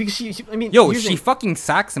 Well, I mean, because she Yo, she fucking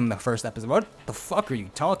sacks him in the first episode. What the fuck are you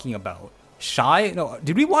talking about? Shy? No,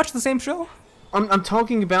 did we watch the same show? I'm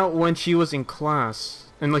talking about when she was in class,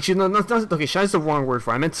 and like okay, shy's the wrong word for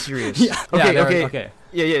it. I meant serious. Yeah. Okay.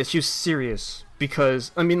 Yeah, she was serious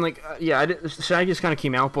because I mean like shy just kind of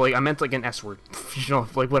came out, but like I meant like an S word, you know,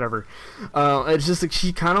 like whatever. It's just like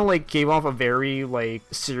she kind of like gave off a very like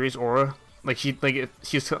serious aura. Like she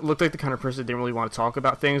looked like the kind of person that didn't really want to talk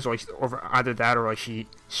about things, or either that, or like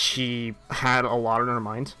she had a lot on her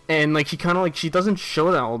mind, and like she kind of like she doesn't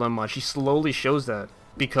show that all that much. She slowly shows that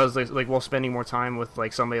because like while spending more time with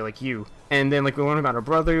like somebody like you, and then like we learn about her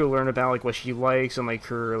brother, we learn about like what she likes and like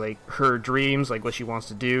her dreams, like what she wants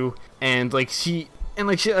to do, and like she. And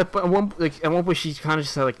like at one point she kind of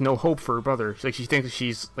just had like no hope for her brother. Like she thinks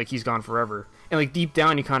he's gone forever. And like deep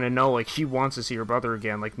down you kind of know like she wants to see her brother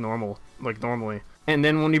again, like normally. And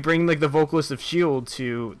then when we bring like the vocalist of Shield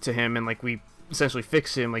to him, and like we essentially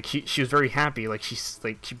fix him, like she was very happy. Like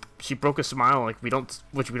she broke a smile, like we don't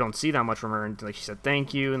see that much from her, and like she said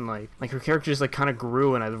thank you, and like her character just like kind of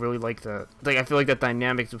grew, and I really like that. Like I feel like that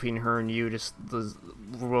dynamic between her and you just was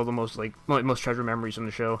one of the most treasured memories from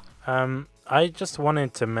the show. I just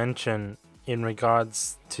wanted to mention in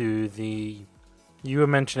regards to you were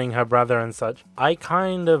mentioning her brother and such. I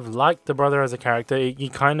kind of liked the brother as a character. He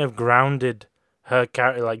kind of grounded her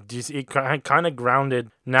character, like it kind of grounded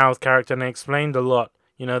Nao's character, and explained a lot.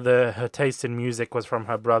 You know, her taste in music was from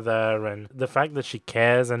her brother, and the fact that she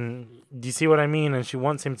cares, and do you see what I mean? And she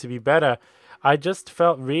wants him to be better. I just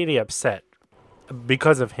felt really upset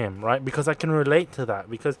because of him, right? Because I can relate to that,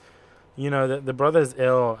 because you know, the brother's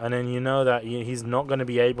ill, and then you know that he's not going to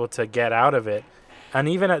be able to get out of it. And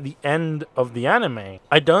even at the end of the anime,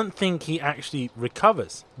 I don't think he actually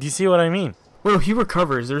recovers. Do you see what I mean? Well, he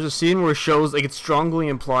recovers. There's a scene where it shows, like, it's strongly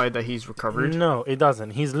implied that he's recovered. No, it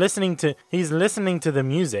doesn't. He's listening to the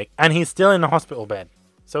music, and he's still in the hospital bed.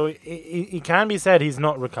 So it can be said he's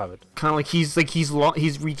not recovered. Kind of like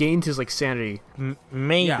he's regained his like sanity.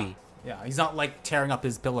 Maybe. Yeah, he's not like tearing up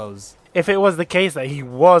his pillows. If it was the case that he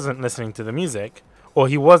wasn't listening to the music, or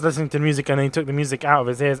he was listening to the music and then he took the music out of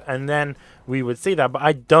his ears, and then we would see that. But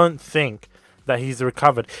I don't think that he's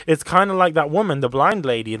recovered. It's kind of like that woman, the blind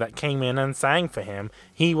lady that came in and sang for him.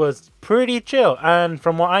 He was pretty chill, and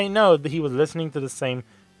from what I know, he was listening to the same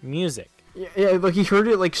music. Yeah, like he heard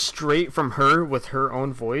it like straight from her with her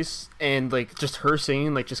own voice, and like just her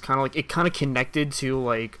singing, like just kind of like it kind of connected to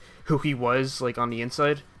like who he was like on the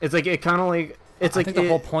inside. It's like it kind of like. I think the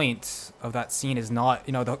whole point of that scene is not,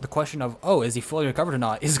 you know, the question of, oh, is he fully recovered or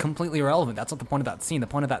not, is completely irrelevant. That's not the point of that scene. The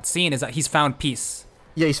point of that scene is that he's found peace.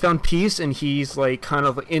 Yeah, he's found peace, and he's like kind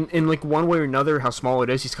of in like one way or another, how small it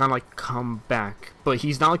is, he's kind of like come back, but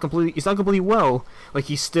he's not completely well. Like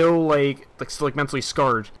he's still mentally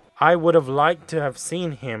scarred. I would have liked to have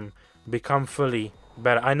seen him become fully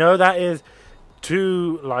better. I know that is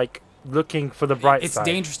too like looking for the bright side. It's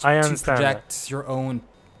dangerous to project your own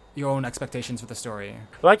your own expectations for the story.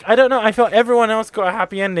 Like, I don't know. I felt everyone else got a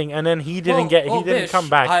happy ending, and then he didn't Bish, come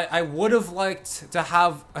back. I would have liked to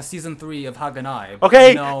have a season 3 of Haganai.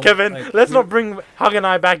 Okay, Kevin, let's not bring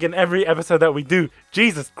Haganai back in every episode that we do.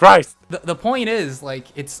 Jesus Christ. The point is, like,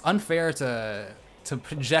 it's unfair to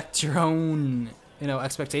project your own,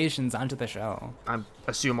 expectations onto the show. I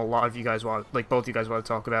assume a lot of you guys want, like both of you guys want to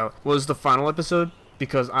talk about, was the final episode.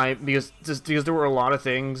 Because there were a lot of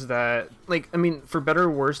things that, like, I mean, for better or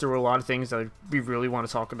worse, there were a lot of things that we really want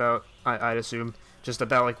to talk about, I'd assume. Just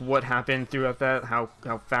about, like, what happened throughout that, how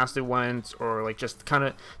fast it went, or, like, just kind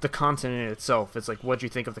of the content in itself. It's like, what do you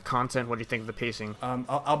think of the content? What do you think of the pacing?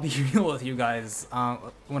 I'll be real with you guys.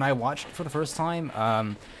 When I watched it for the first time,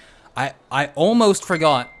 I almost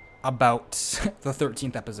forgot about the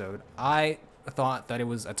 13th episode. I thought that it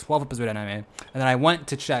was a 12-episode anime, and then I went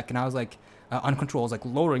to check, and I was like, on Control was like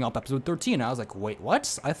lowering up episode 13. And I was like, wait,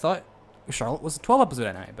 what? I thought Charlotte was a 12-episode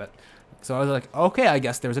anime, but so I was like, okay, I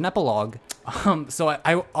guess there's an epilogue. So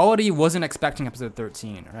I already wasn't expecting episode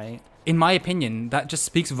 13, right? In my opinion, that just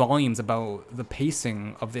speaks volumes about the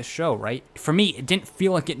pacing of this show, right? For me, it didn't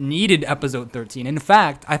feel like it needed episode 13. In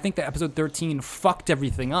fact, I think that episode 13 fucked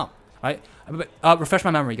everything up, right? But refresh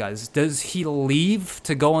my memory, guys. Does he leave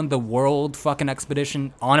to go on the world fucking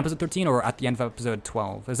expedition on episode 13 or at the end of episode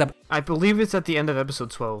 12? I believe it's at the end of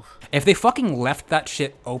episode 12. If they fucking left that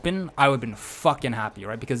shit open, I would have been fucking happy,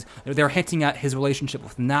 right? Because they're hinting at his relationship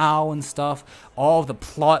with Now and stuff. All the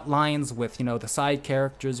plot lines with, the side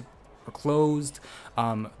characters are closed.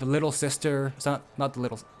 The little sister,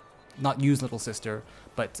 not Yu's little sister,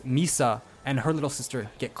 but Misa and her little sister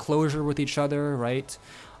get closure with each other, right?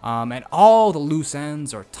 And all the loose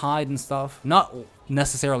ends are tied and stuff. Not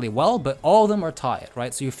necessarily well, but all of them are tied,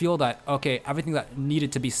 right? So you feel that, okay, everything that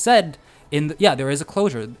needed to be said there is a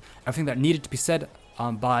closure. Everything that needed to be said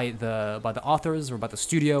by the authors or by the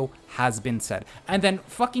studio has been said. And then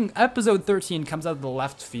fucking episode 13 comes out of the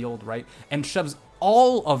left field, right? And shoves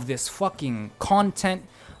all of this fucking content,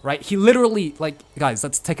 right? He literally, like, guys,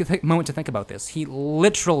 let's take a moment to think about this. He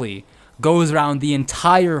literally goes around the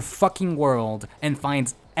entire fucking world and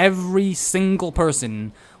finds every single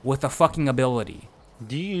person with a fucking ability.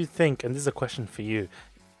 Do you think, and this is a question for you,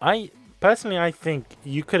 I think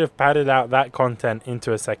you could have padded out that content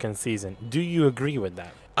into a second season. Do you agree with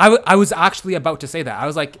that? I was actually about to say that. I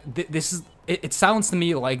was like, this is... It sounds to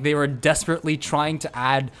me like they were desperately trying to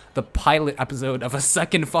add the pilot episode of a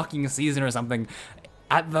second fucking season or something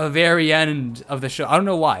at the very end of the show. I don't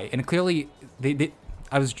know why. And clearly,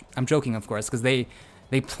 I'm joking, of course, because they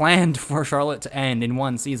planned for Charlotte to end in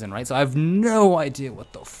one season, right? So I have no idea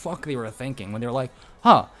what the fuck they were thinking when they were like,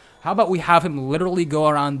 how about we have him literally go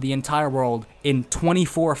around the entire world in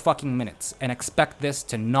 24 fucking minutes and expect this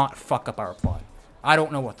to not fuck up our plot? I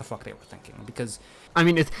don't know what the fuck they were thinking, because... I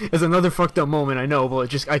mean, it's another fucked up moment, I know,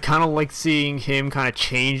 but I kind of like seeing him kind of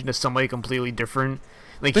change into somebody completely different.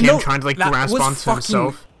 Like, him trying to, like, grasp onto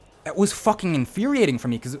himself. It was fucking infuriating for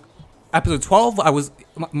me, because episode 12,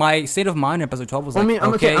 my state of mind in episode 12 was like,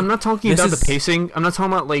 I'm not talking about the pacing. I'm not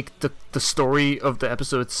talking about, like, the story of the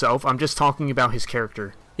episode itself. I'm just talking about his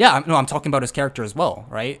character. Yeah, I'm talking about his character as well,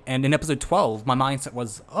 right? And in episode 12, my mindset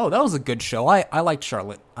was, oh, that was a good show. I liked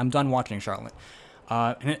Charlotte. I'm done watching Charlotte.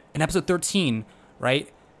 In episode 13, right,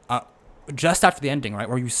 just after the ending, right,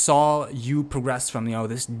 where you saw you progress from,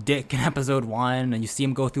 this dick in episode 1, and you see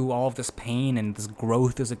him go through all of this pain and this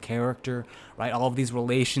growth as a character, right, all of these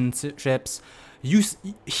relationships,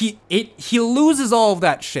 he loses all of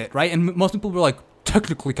that shit, right? And most people were like,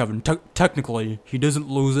 technically, Kevin, technically, he doesn't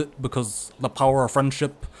lose it because the power of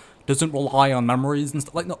friendship doesn't rely on memories and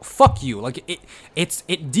stuff. Like, no, fuck you. Like, it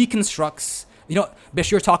deconstructs.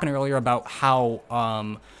 Bish, you were talking earlier about how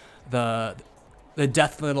the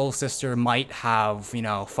death little sister might have,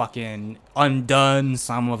 fucking undone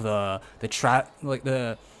some of the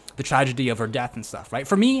tragedy of her death and stuff, right?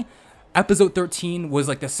 For me, episode 13 was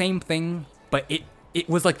like the same thing, but it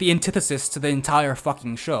was like the antithesis to the entire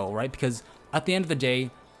fucking show, right? Because at the end of the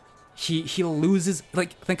day, he loses,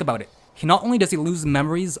 like, think about it. Not only does he lose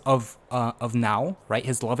memories of Now, right,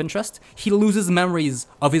 his love interest, he loses memories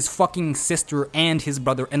of his fucking sister and his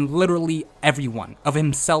brother and literally everyone, of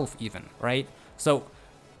himself even, right? So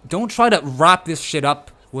don't try to wrap this shit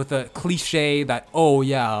up with a cliche that,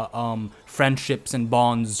 friendships and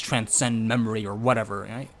bonds transcend memory or whatever,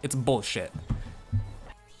 right? It's bullshit.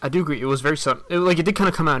 I do agree. It was very sudden. It did kind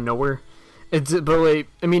of come out of nowhere. But like,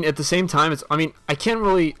 I mean, at the same time, I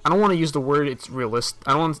don't want to use the word it's realistic.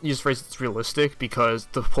 I don't want to use the phrase it's realistic, because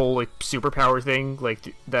the whole, like, superpower thing,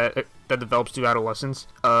 like, that develops through adolescence,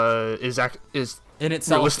 is in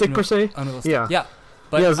itself realistic per se. Unrealistic. Yeah. Yeah.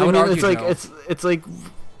 But yeah, I would argue, it's like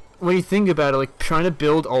when you think about it, like trying to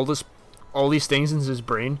build all these things into his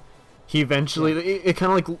brain, he eventually it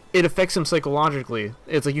kind of like it affects him psychologically.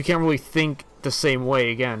 It's like you can't really think the same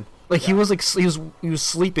way again. Like he was like he was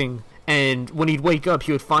sleeping, and when he'd wake up,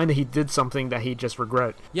 he would find that he did something that he'd just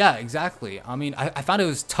regret. Yeah, exactly. I mean, I found it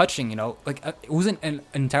was touching, you know, like it wasn't an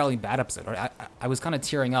entirely bad episode, right? I was kind of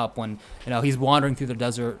tearing up when, you know, he's wandering through the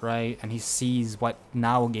desert, right? And he sees what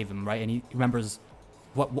Nao gave him, right? And he remembers,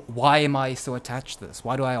 why am I so attached to this?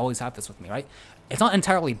 Why do I always have this with me, right? It's not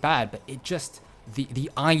entirely bad, but it just, the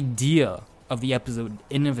idea of the episode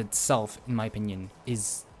in of itself, in my opinion,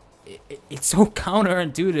 is... It's so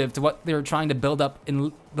counterintuitive to what they were trying to build up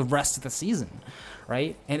in the rest of the season,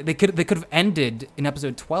 right? And they could have ended in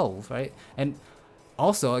episode 12, right? And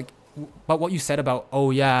also, like, but what you said about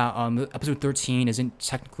episode 13 isn't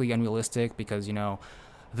technically unrealistic because, you know,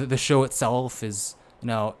 the show itself is, you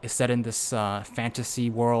know, is set in this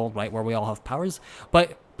fantasy world, right, where we all have powers.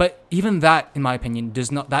 But even that, in my opinion,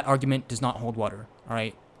 that argument does not hold water. All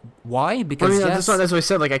right. Why? Because that's what I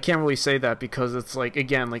said. Like, I can't really say that because it's like,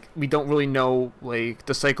 again, like we don't really know like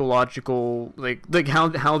the psychological, like how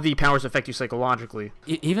the powers affect you psychologically.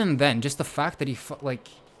 Even then, just the fact that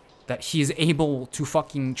that he is able to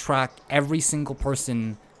fucking track every single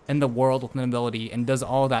person in the world with an ability and does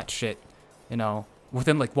all that shit, you know,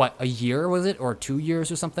 within like what, a year was it, or 2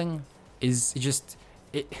 years or something, is just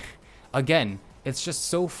it. Again, it's just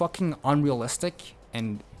so fucking unrealistic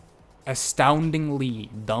and astoundingly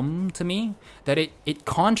dumb to me that it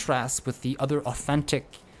contrasts with the other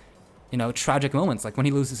authentic, you know, tragic moments, like when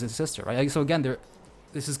he loses his sister, right? So again,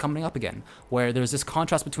 this is coming up again, where there's this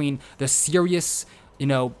contrast between the serious, you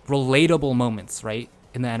know, relatable moments, right,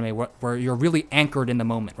 in the anime where you're really anchored in the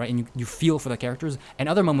moment, right, and you feel for the characters, and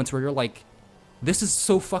other moments where you're like, this is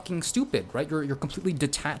so fucking stupid, right? You're completely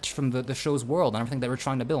detached from the show's world and everything that we're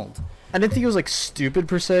trying to build. I didn't think it was like stupid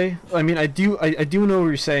per se. I mean, I do know what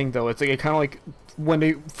you're saying though. It's like it kind of like when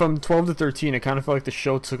they from 12 to 13, it kind of felt like the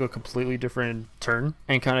show took a completely different turn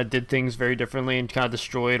and kind of did things very differently and kind of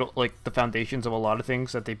destroyed like the foundations of a lot of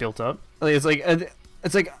things that they built up. Like, it's like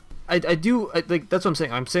I like that's what I'm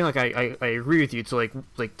saying. I'm saying like I agree with you to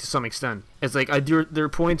like to some extent. It's like there are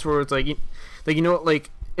points where it's like you know, like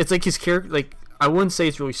it's like his character, like I wouldn't say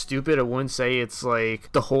it's really stupid. I wouldn't say it's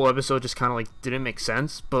like the whole episode just kind of like didn't make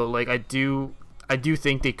sense. But like I do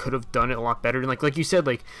think they could have done it a lot better. And like you said,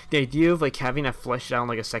 like the idea of like having that fleshed out in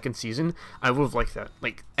like a second season, I would have liked that.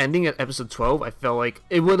 Like ending at episode 12, I felt like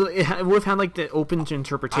it would have had like the open to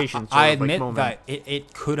interpretation. I admit that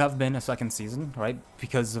it could have been a second season, right?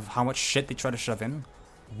 Because of how much shit they try to shove in.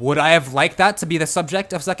 Would I have liked that to be the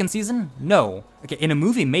subject of second season? No. Okay, in a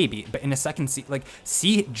movie maybe, but in a second season, like,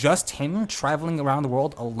 see just him traveling around the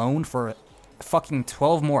world alone for fucking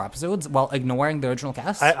 12 more episodes while ignoring the original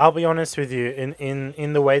cast? I'll be honest with you,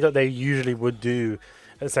 in the way that they usually would do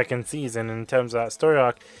a second season in terms of that story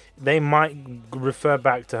arc, they might refer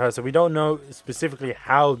back to her. So we don't know specifically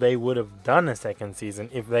how they would have done a second season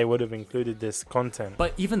if they would have included this content.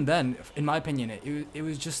 But even then, in my opinion, it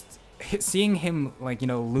was just... seeing him, like, you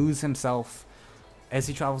know, lose himself as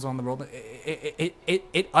he travels around the world,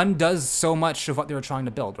 it undoes so much of what they were trying to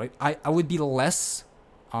build, right? I would be less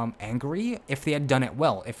angry if they had done it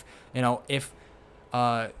well. If, you know, if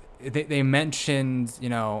they mentioned, you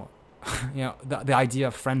know, the idea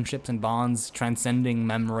of friendships and bonds transcending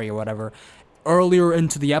memory or whatever earlier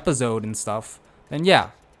into the episode and stuff, then yeah,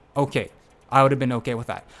 okay. I would have been okay with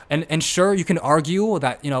that. And sure, you can argue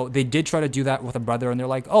that, you know, they did try to do that with a brother and they're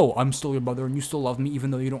like, oh, I'm still your brother and you still love me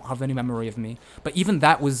even though you don't have any memory of me. But even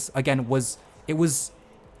that was, again, it was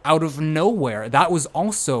out of nowhere. That was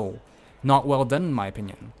also not well done in my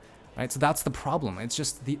opinion. Right? So that's the problem. It's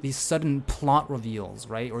just these sudden plot reveals,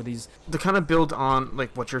 right? Or these... To kind of build on,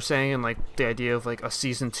 like, what you're saying and, like, the idea of, like, a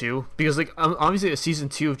season 2. Because, like, obviously a season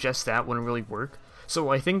 2 of just that wouldn't really work. So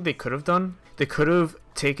what I think they could have done, they could have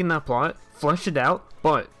taken that plot, fleshed it out,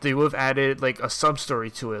 but they would have added like a sub story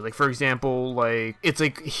to it. Like, for example, like it's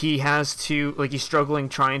like he has to, like, he's struggling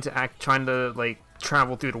trying to like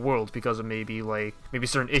travel through the world because of maybe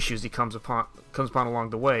certain issues he comes upon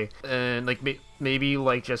along the way, and like maybe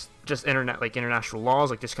like just international laws,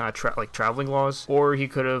 like just kind of traveling laws, or he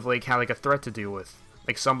could have like had like a threat to deal with.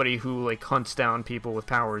 Like somebody who like hunts down people with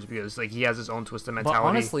powers because like he has his own twisted mentality. But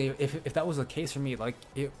honestly, if that was the case for me, like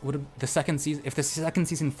it would have the second season. If the second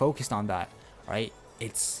season focused on that, right?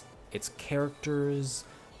 Its characters,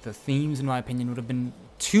 the themes, in my opinion, would have been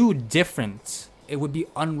too different. It would be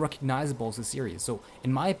unrecognizable as a series. So,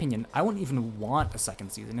 in my opinion, I wouldn't even want a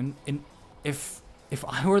second season. And if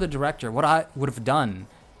I were the director, what I would have done,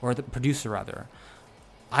 or the producer rather,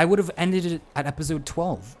 I would have ended it at episode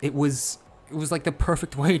 12. It was it was like the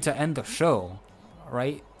perfect way to end the show,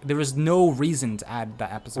 right? There was no reason to add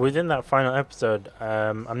that episode. Within that final episode,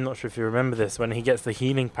 I'm not sure if you remember this, when he gets the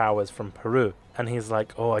healing powers from Peru, and he's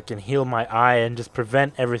like, oh, I can heal my eye and just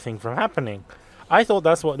prevent everything from happening. I thought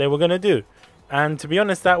that's what they were going to do. And to be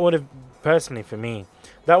honest, that would have, personally for me,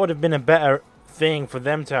 that would have been a better thing for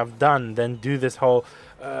them to have done than do this whole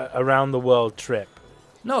around the world trip.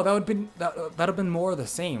 No, that'd have been more of the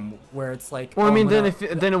same, where it's like. Well, I mean, then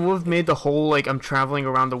it would have made the whole like I'm traveling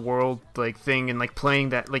around the world like thing and like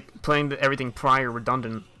playing everything prior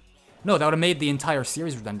redundant. No, that would have made the entire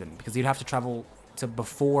series redundant because you'd have to travel to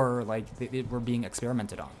before like they were being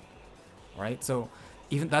experimented on, right? So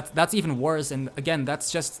even that's even worse. And again,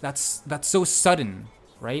 that's so sudden,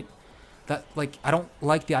 right? That like I don't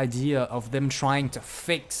like the idea of them trying to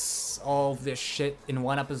fix all of this shit in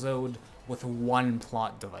one episode with one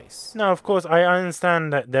plot device. No, of course, I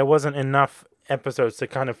understand that there wasn't enough episodes to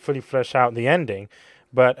kind of fully flesh out the ending.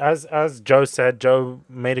 But as Joe said, Joe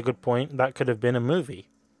made a good point, that could have been a movie.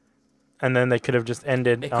 And then they could have just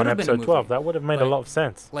ended on episode 12. That would have made a lot of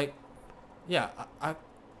sense. Like, yeah,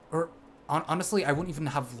 honestly, I wouldn't even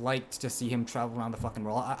have liked to see him travel around the fucking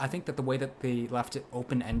world. I think that the way that they left it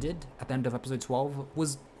open-ended at the end of episode 12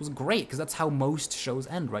 was great, because that's how most shows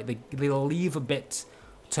end, right? They leave a bit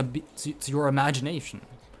to your imagination,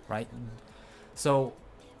 right? So,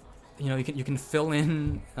 you know, you can fill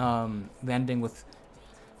in the ending with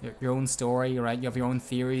your own story, right? You have your own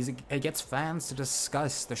theories. It gets fans to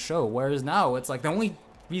discuss the show, whereas now it's like the only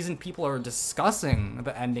reason people are discussing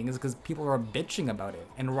the ending is because people are bitching about it,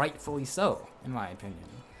 and rightfully so, in my opinion.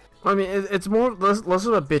 I mean, it's more less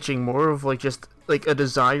of a bitching, more of like just like a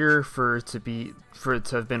desire for it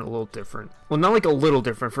to have been a little different. Well, not like a little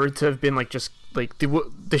different, for it to have been like just like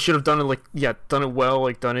they should have done it well,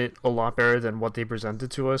 like done it a lot better than what they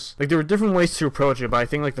presented to us. Like there were different ways to approach it, but I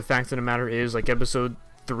think like the fact of the matter is like episode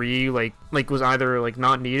 3 like was either like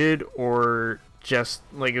not needed or just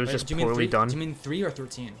like it was just poorly done. Do you mean 3 or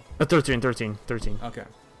 13? 13. Okay.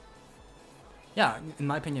 Yeah, in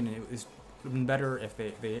my opinion, it would have been better if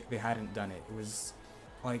they hadn't done it. It was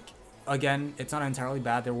like, again, it's not entirely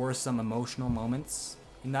bad. There were some emotional moments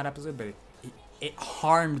in that episode, but it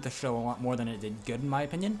harmed the show a lot more than it did good, in my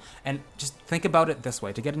opinion. And just think about it this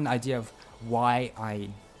way, to get an idea of why I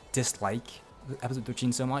dislike episode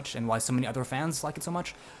 13 so much and why so many other fans like it so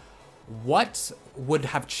much. What would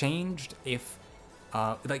have changed if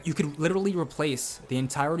like you could literally replace the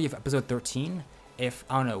entirety of episode 13 if,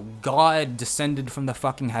 I don't know, God descended from the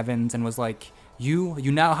fucking heavens and was like, you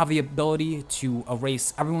now have the ability to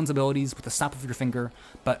erase everyone's abilities with a snap of your finger,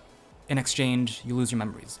 but in exchange you lose your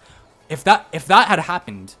memories. If that had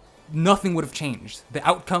happened, nothing would have changed. The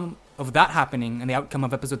outcome of that happening and the outcome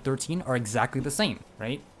of episode 13 are exactly the same,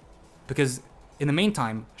 right? Because in the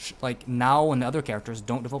meantime, like now and the other characters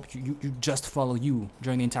don't develop, you just follow you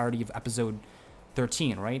during the entirety of episode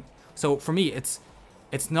 13, right? So for me, it's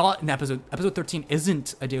not an episode 13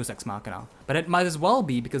 isn't a Deus Ex Machina, but it might as well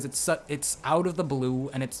be, because it's out of the blue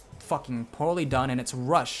and it's fucking poorly done and it's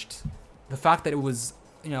rushed. The fact that it was,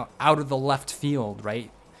 you know, out of the left field,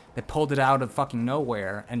 right? They pulled it out of fucking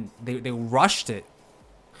nowhere and they rushed it.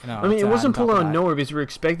 You know, I mean, it wasn't pulled out of nowhere because we were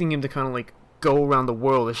expecting him to kind of like go around the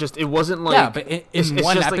world. It's just, it wasn't like... Yeah, but in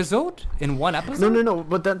one episode? In one episode? No,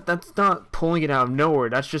 but that's not pulling it out of nowhere.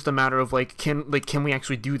 That's just a matter of like, can we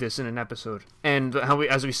actually do this in an episode? And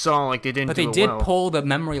as we saw, like, they didn't do it well. But they did pull the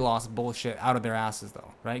memory loss bullshit out of their asses,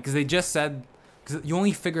 though, right? Because they just said... Because you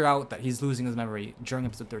only figure out that he's losing his memory during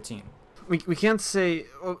episode 13. We can't say...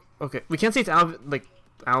 Okay, we can't say it's out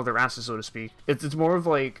of their asses, so to speak. It's more of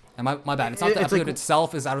like... And my bad. It's not the episode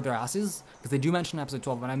itself is out of their asses, because they do mention episode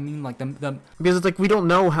 12, but I mean like the because it's like we don't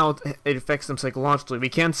know how it affects them psychologically. We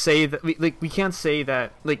can't say that we can't say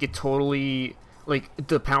that like it totally like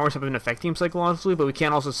the powers have been affecting him psychologically, but we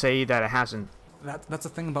can't also say that it hasn't. That's the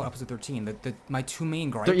thing about episode 13. That my two main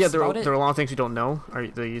gripes there about are a lot of things we don't know.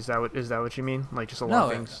 Is that what you mean? Like just a lot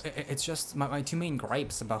of things? No, it's just my two main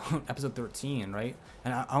gripes about episode 13, right?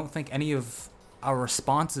 And I don't think any of our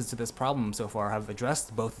responses to this problem so far have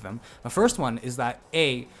addressed both of them. The first one is that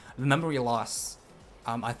the memory loss,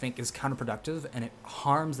 I think, is counterproductive and it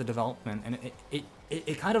harms the development, and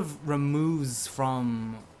it kind of removes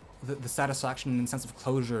from the satisfaction and sense of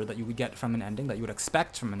closure that you would get from an ending, that you would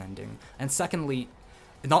expect from an ending. And secondly,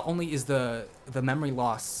 not only is the memory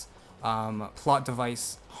loss plot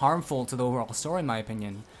device harmful to the overall story, in my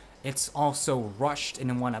opinion, it's also rushed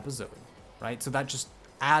in one episode, right? So that just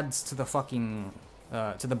adds to the fucking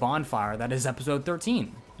to the bonfire that is episode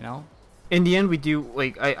 13, you know? In the end, we do,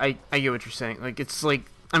 like, I get what you're saying. Like, it's like,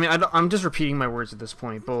 I mean, I'm just repeating my words at this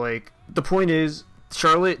point, but like the point is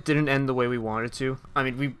Charlotte didn't end the way we wanted to. I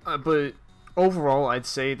mean, but overall, I'd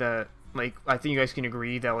say that, like, I think you guys can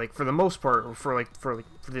agree that, like, for the most part, or for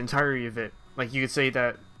the entirety of it, like, you could say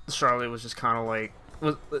that Charlotte was just kind of like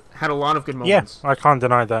had a lot of good moments. Yeah, I can't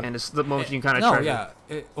deny that. And it's the moments you kind of No, yeah.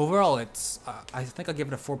 Overall, it's I think I'll give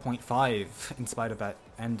it a 4.5 in spite of that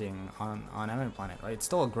ending on Anime Planet. Right? It's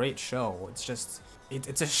still a great show. It's just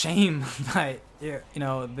it's a shame that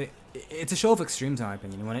it's a show of extremes in my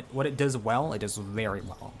opinion. When it does well, it does very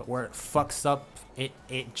well. But where it fucks up, it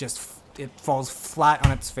falls flat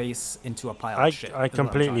on its face into a pile of shit. I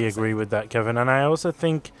completely agree with that, Kevin, and I also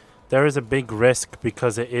think there is a big risk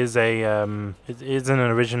because it is an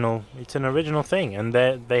original thing, and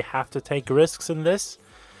they have to take risks in this,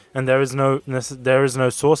 and there is no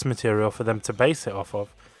source material for them to base it off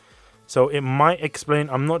of. So it might explain.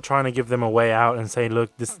 I'm not trying to give them a way out and say,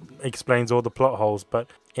 look, this explains all the plot holes, but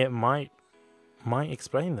it might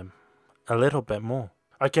explain them a little bit more.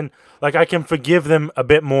 I can forgive them a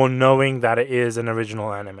bit more knowing that it is an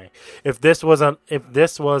original anime. If this was a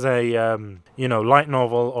light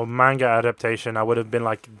novel or manga adaptation, I would have been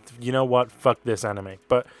like, you know what, fuck this anime.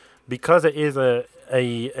 But because it is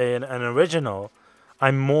an original,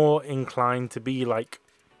 I'm more inclined to be like,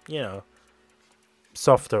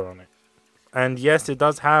 softer on it. And yes, it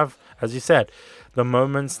does have, as you said, the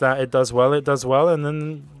moments that it does well, and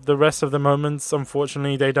then the rest of the moments,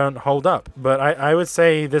 unfortunately, they don't hold up. But I would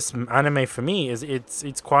say this anime for me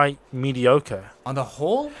it's quite mediocre. On the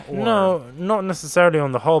whole? Or? No, not necessarily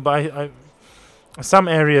on the whole, but I some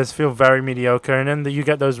areas feel very mediocre, and then you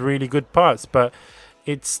get those really good parts, but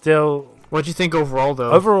it's still... What'd you think overall,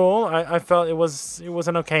 though? Overall, I felt it was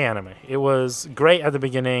an okay anime. It was great at the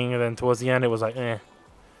beginning, and then towards the end, it was like, eh.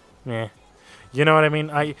 You know what I mean?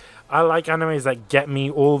 I like animes that get me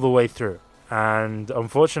all the way through. And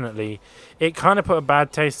unfortunately, it kind of put a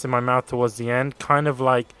bad taste in my mouth towards the end. Kind of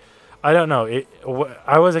like, I don't know.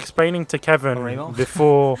 I was explaining to Kevin Oremo?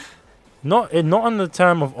 before... Not on the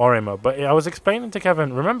term of Oremo, but I was explaining to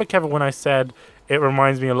Kevin. Remember, Kevin, when I said it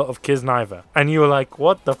reminds me a lot of Kisniver, and you were like,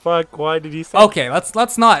 "What the fuck? Why did he say?" Okay, let's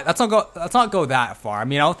not go that far. I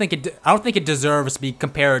mean, I don't think it deserves to be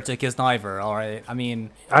compared to Kisniver. All right, I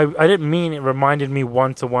mean, I didn't mean it reminded me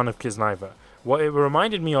 1-to-1 of Kisniver. What it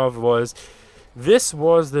reminded me of was this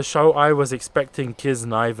was the show I was expecting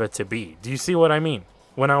Kisniver to be. Do you see what I mean?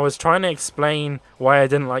 When I was trying to explain why I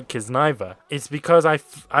didn't like Kisniver, it's because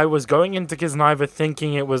I was going into Kisniver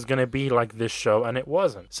thinking it was going to be like this show, and it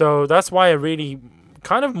wasn't. So that's why I really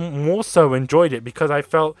kind of more so enjoyed it, because I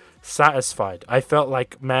felt satisfied. I felt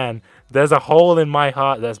like, man, there's a hole in my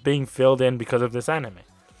heart that's being filled in because of this anime.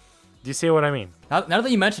 Do you see what I mean? Now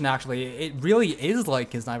that you mention, actually, it really is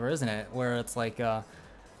like Kisniver, isn't it? Where it's like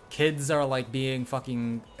kids are like being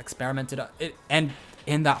fucking experimented and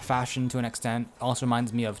in that fashion to an extent. Also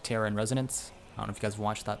reminds me of Terror in Resonance. I don't know if you guys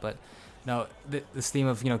watched that, but this theme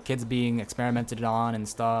of kids being experimented on and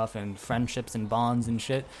stuff, and friendships and bonds and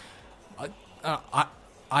shit.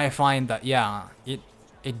 I find that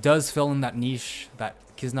it does fill in that niche that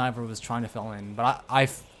Kisniver was trying to fill in, but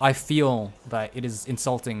I feel that it is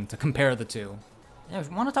insulting to compare the two. Yeah, if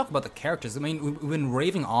you want to talk about the characters, I mean, we've been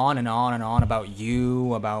raving on and on and on about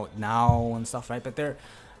about Now and stuff, right? But there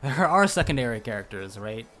are secondary characters,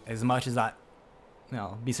 right? As much as that,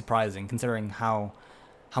 be surprising considering how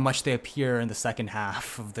much they appear in the second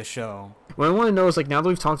half of the show. What I want to know is, like, now that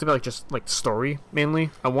we've talked about just story mainly,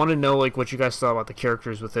 I want to know like what you guys thought about the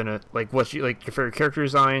characters within it. Like, what you like your favorite character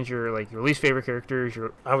designs, your least favorite characters.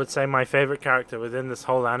 I would say my favorite character within this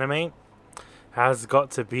whole anime has got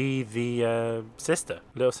to be the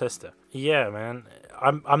little sister. Yeah, man.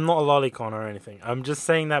 I'm not a lolicon or anything. I'm just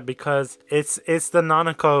saying that because it's the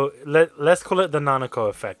Nanako. Let's call it the Nanako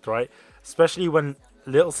effect, right? Especially when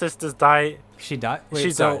little sisters die. She died. Wait,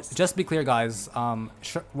 she dies. Just to be clear, guys.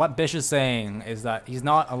 What Bish is saying is that he's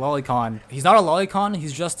not a lolicon. He's not a lolicon.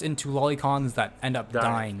 He's just into lolicons that end up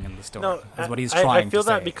dying in the story. No, is what he's trying to say. I feel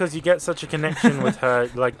that because you get such a connection with her.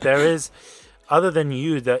 Like, there is, other than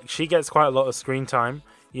you, that she gets quite a lot of screen time.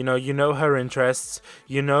 You know her interests.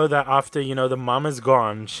 You know that after, the mom is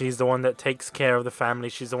gone, she's the one that takes care of the family.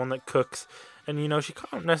 She's the one that cooks. And, she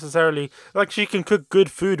can't necessarily... Like, she can cook good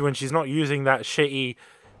food when she's not using that shitty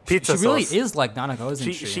pizza sauce. She really is like Nanako,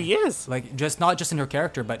 isn't she? She is. Like, not just in her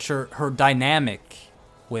character, but her dynamic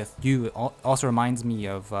with you also reminds me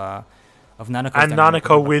of Nanako. And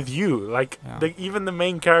Nanako with you. Like, even the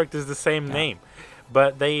main character is the same name.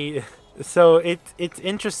 But they... So it's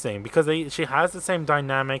interesting because she has the same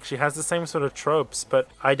dynamic, she has the same sort of tropes, but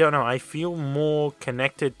I don't know, I feel more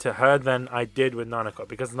connected to her than I did with Nanako,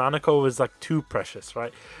 because Nanako was like too precious,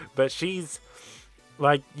 right? But she's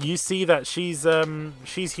like you see that she's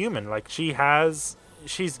human. Like she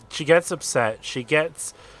gets upset, she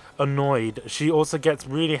gets annoyed, she also gets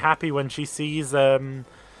really happy when she sees the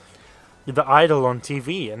idol on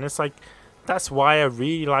TV, and it's like that's why I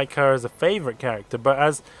really like her as a favorite character. But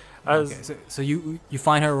as Okay, so you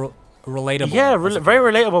find her relatable? yeah,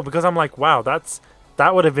 very relatable, because I'm like, wow, that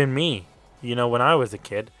would have been me, when I was a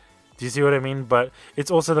kid. Do you see what I mean? But it's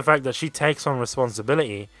also the fact that she takes on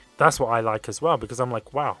responsibility. That's what I like as well, because I'm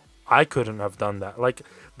like, wow, I couldn't have done that. Like,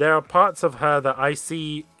 there are parts of her that I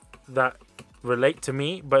see that relate to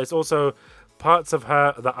me, but it's also parts of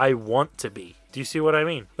her that I want to be. Do you see what I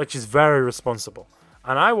mean? Like, she's very responsible,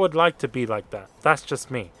 and I would like to be like that. That's just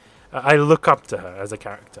me. I look up to her as a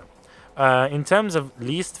character. In terms of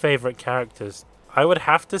least favorite characters, I would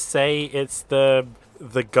have to say it's the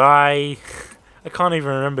guy. I can't even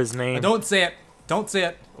remember his name. Don't say it. Don't say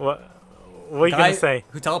it. What are you gonna say?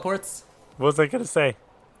 Who teleports? What was I gonna say?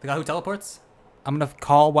 The guy who teleports? I'm gonna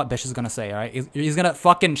call what Bish is gonna say, alright? He's gonna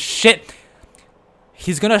fucking shit.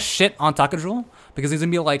 He's gonna shit on Takajul because he's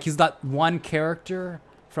gonna be like, he's that one character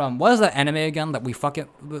from, what is that anime again that we fucking,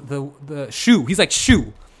 the Shu. He's like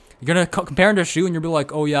Shu. You're gonna compare him to Shu, and you'll be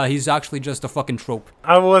like, "Oh yeah, he's actually just a fucking trope."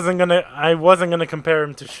 I wasn't gonna compare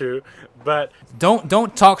him to Shu, but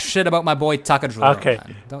don't talk shit about my boy Takajuro. Okay.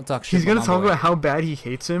 Man. Don't talk shit. He's gonna talk about about how bad he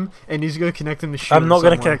hates him, and he's gonna connect him to Shu. I'm not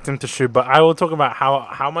gonna somewhere. connect him to Shu. But I will talk about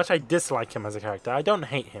how much I dislike him as a character. I don't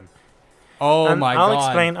hate him. Oh And my I'll god!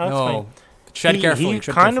 explain. No. Tread carefully. He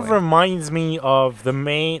tread kind of carefully. reminds me of the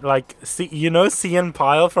main, like, Cian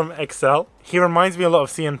Pyle from Excel. He reminds me a lot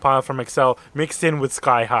of Cian Pyle from Excel mixed in with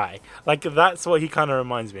Sky High. Like, that's what he kind of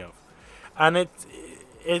reminds me of. And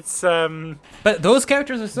it's But those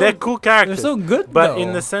characters are so. they're cool characters. They're so good, but though.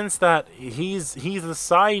 in the sense that he's the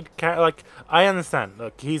side character. Like, I understand.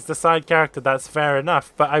 Look, he's the side character. That's fair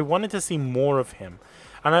enough. But I wanted to see more of him,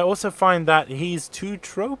 and I also find that he's too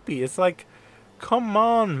tropey. It's like, come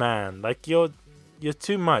on, man. Like, you're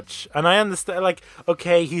too much. And I understand. Like,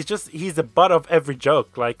 okay, he's the butt of every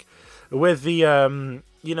joke. Like, with the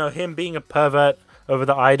him being a pervert over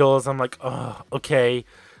the idols. I'm like, oh, okay,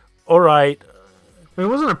 all right. It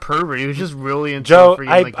wasn't a pervert. He was just really into Joe,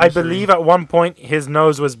 freaking, I Yusuri. believe at one point his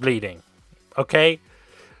nose was bleeding. Okay?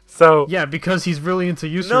 So... Yeah, because he's really into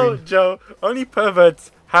Yusuri. No, Joe, only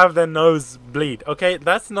perverts have their nose bleed. Okay?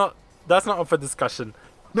 That's not up for discussion.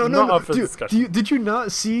 No, Not no. up for Dude, discussion. did you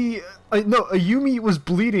not see... no, Ayumi was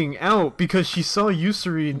bleeding out because she saw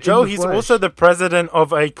Yusuri in Joe, the he's flesh. also the president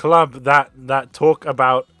of a club that talk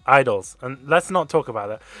about idols, and let's not talk about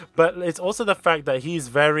that. But it's also the fact that he's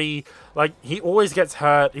very, like, he always gets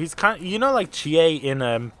hurt. He's kind of, like Chie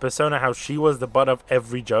in Persona, how she was the butt of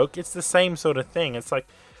every joke. It's the same sort of thing. It's like,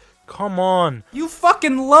 come on. You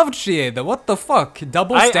fucking loved Chie, though. What the fuck?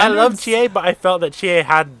 Double I standards? love Chie, but I felt that Chie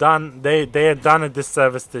had done they had done a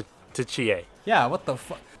disservice to Chie. Yeah, what the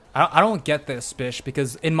fuck? I don't get this, Bish,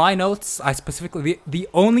 because in my notes, I specifically... The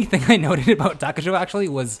only thing I noted about Takajo, actually,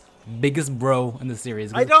 was biggest bro in the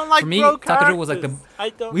series. I don't like For me, bro Takajo was like the... characters. I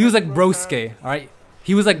don't He was like bro broske, alright?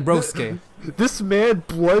 He was like broske. This man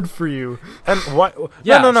bled for you. And what?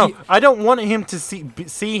 Yeah, no. he- I don't want him to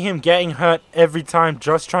see him getting hurt every time,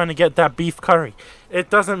 just trying to get that beef curry. It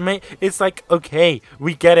doesn't make. It's like, okay,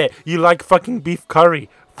 we get it. You like fucking beef curry.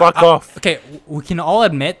 Fuck off. Okay, we can all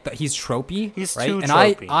admit that he's tropey, He's right? too And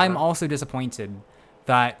tropey, I'm yeah. also disappointed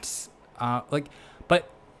that, but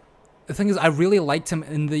the thing is, I really liked him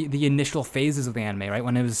in the initial phases of the anime, right?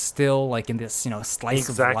 When it was still like in this, slice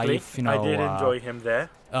Exactly. of life, I did enjoy him there.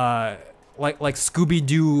 like Scooby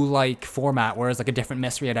Doo like format, where it's like a different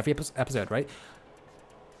mystery at every episode, right?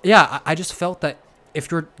 Yeah, I just felt that if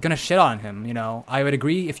you're gonna shit on him, I would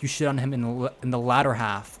agree if you shit on him in the latter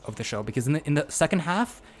half of the show, because in the second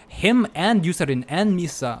half, him and Yusarin and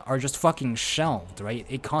Misa are just fucking shelved, right?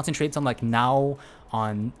 It concentrates on like now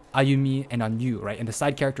on Ayumi and on you, right? And the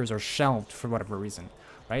side characters are shelved for whatever reason,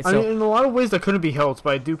 right? I So mean, in a lot of ways that couldn't be helped, but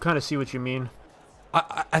I do kind of see what you mean.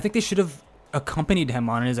 I think they should have accompanied him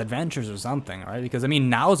on his adventures or something, right? Because I mean,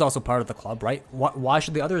 now is also part of the club, right? Why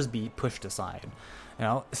should the others be pushed aside?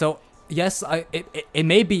 So yes, it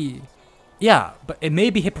may be, yeah, but it may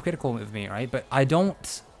be hypocritical of me, right? But I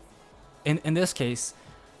don't. In this case,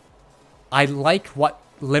 I like what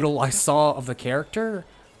little I saw of the character,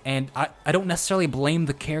 and I don't necessarily blame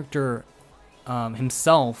the character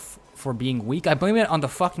himself for being weak. I blame it on the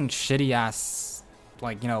fucking shitty ass,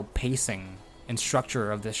 pacing and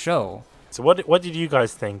structure of this show. So what did you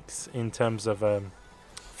guys think in terms of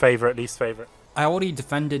favorite, least favorite? I already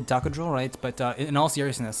defended Takajul, right? But in all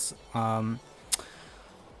seriousness, I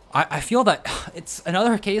feel that it's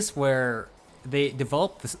another case where they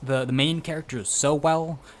develop the main characters so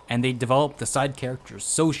well, and they develop the side characters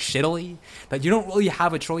so shittily that you don't really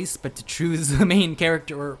have a choice but to choose the main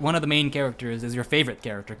character or one of the main characters as your favorite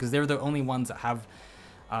character, because they're the only ones that have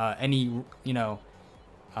any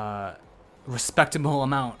respectable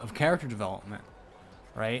amount of character development,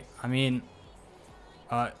 right? I mean,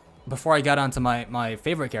 before I got onto my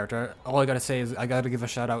favorite character, all I gotta say is I gotta give a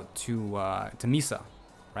shout out to Misa,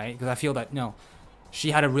 right? Because I feel that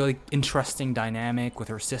she had a really interesting dynamic with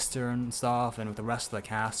her sister and stuff, and with the rest of the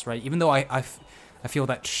cast, right? Even though I feel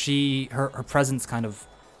that her presence kind of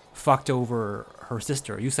fucked over her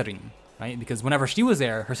sister Yusarin, right? Because whenever she was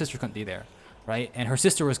there, her sister couldn't be there, right? And her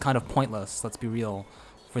sister was kind of pointless. Let's be real,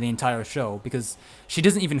 for the entire show, because she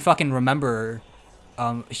doesn't even fucking remember.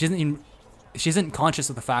 She isn't conscious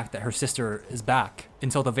of the fact that her sister is back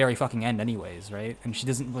until the very fucking end, anyways, right? And she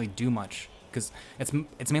doesn't really do much because it's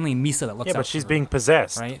mainly Misa that looks. Yeah, out but she's for her, being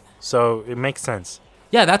possessed, right? So it makes sense.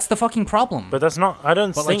 Yeah, that's the fucking problem. But that's not. I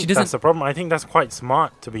don't But, like, think she that's doesn't- the problem. I think that's quite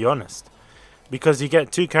smart, to be honest, because you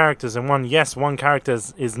get two characters in one. Yes, one character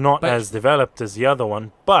is not But- as developed as the other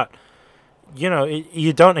one, but you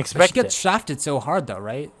don't But expect she gets it. shafted so hard, though,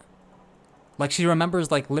 right? Like, she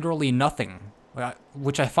remembers, like, literally nothing,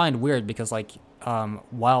 which I find weird because, like,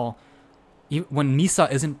 when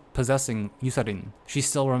Misa isn't possessing Yusarin, she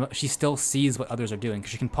still sees what others are doing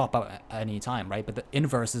because she can pop out at any time, right? But the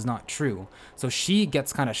inverse is not true. So she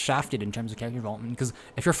gets kind of shafted in terms of character development because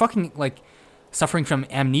if you're fucking, like, suffering from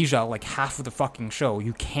amnesia, like, half of the fucking show,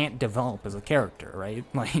 you can't develop as a character, right?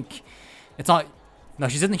 Like, it's not... No,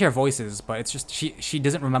 she doesn't hear voices, but it's just she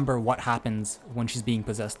doesn't remember what happens when she's being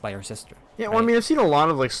possessed by her sister. Yeah, well, I right? mean, I've seen a lot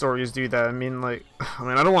of like stories do that. I mean, I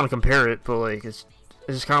don't want to compare it, but like, it's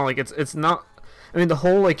just kind of like it's not. I mean, the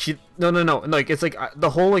whole like no, like it's like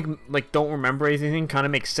the whole like don't remember anything kind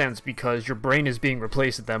of makes sense because your brain is being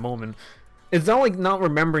replaced at that moment. It's not like not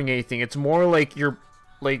remembering anything. It's more like your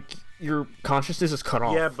consciousness is cut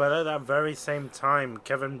off. Yeah, but at that very same time,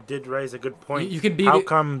 Kevin did raise a good point. You could be How the-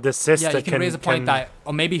 come the sister Yeah, you can raise a point that,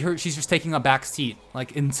 or maybe she's just taking a back seat.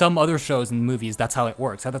 Like in some other shows and movies, that's how it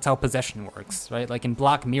works. That's how possession works, right? Like in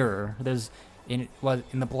Black Mirror, in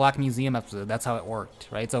the Black Museum episode, that's how it worked,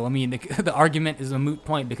 right? So I mean, the argument is a moot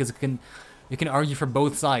point because you can argue for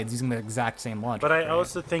both sides using the exact same logic. But I right?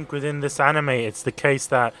 also think within this anime, it's the case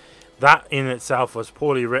that in itself was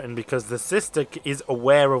poorly written because the sister is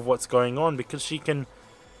aware of what's going on because she can,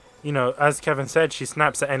 as Kevin said, she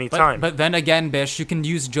snaps at any time. But then again, Bish, you can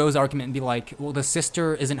use Joe's argument and be like, well, the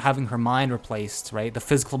sister isn't having her mind replaced, right? The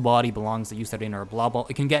physical body belongs to Yusarin or blah, blah.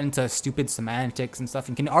 It can get into stupid semantics and stuff.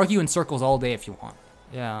 You can argue in circles all day if you want.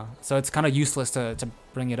 Yeah, so it's kind of useless to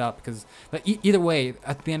bring it up because... But either way,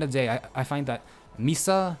 at the end of the day, I find that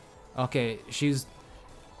Misa, okay, she's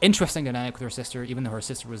interesting dynamic with her sister, even though her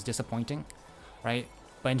sister was disappointing, right?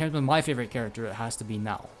 But in terms of my favorite character, it has to be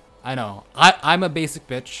Nao. I know. I'm a basic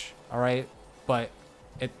bitch, alright? But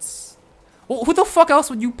it's... Well, who the fuck else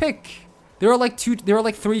would you pick? There are like three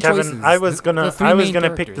Kevin, choices. I was The gonna three main pick the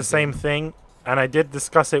characters, same dude. thing, and I did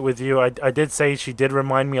discuss it with you. I did say she did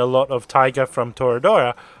remind me a lot of Taiga from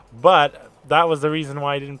Toradora, but that was the reason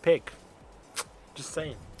why I didn't pick. Just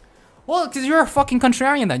saying. Well, because you're a fucking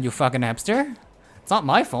contrarian then, you fucking hipster. It's not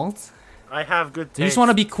my fault. I have good taste. You just want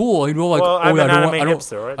to be cool. You know, like, Well, I'm yeah, an I anime don't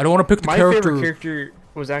hipster, right? want to pick the My character. favorite character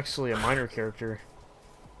was actually a minor character.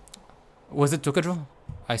 Was it Tokajo?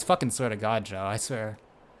 I fucking swear to God, Joe. I swear.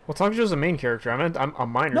 Well, Takajo's a main character. I'm a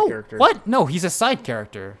minor No, character. what? No, he's a side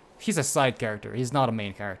character. He's a side character. He's not a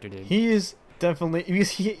main character, dude. He is definitely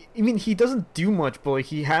because he doesn't do much, but like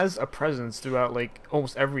he has a presence throughout like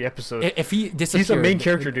almost every episode. If he disappeared, He's a main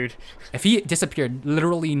character, dude. If he disappeared,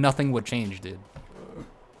 literally nothing would change, dude.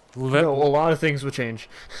 No, a lot of things would change.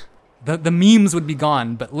 The memes would be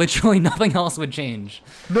gone, but literally nothing else would change.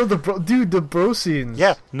 No, the bro scenes.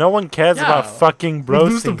 Yeah, no one cares Yeah. about fucking bro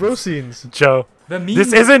Who's the scenes. bro scenes? Joe. The memes,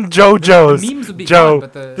 This isn't JoJo's. the memes would be Joe. gone,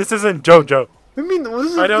 but the This isn't JoJo. I mean, what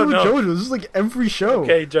does I it do don't with know. JoJo? This is like every show.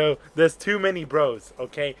 Okay, Joe. There's too many bros.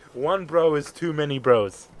 Okay, one bro is too many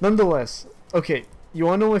bros. Nonetheless, okay. You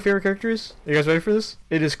wanna know what my favorite character is? Are you guys ready for this?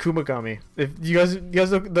 It is Kumagami. If you guys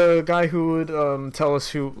know the guy who would tell us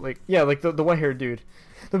who like the white haired dude.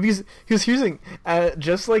 No, because here's the thing,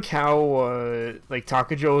 just like how like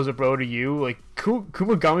Takajo is a bro to you, like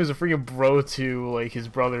Kumagami is a freaking bro to like his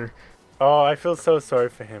brother. Oh, I feel so sorry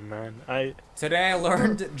for him, man. today I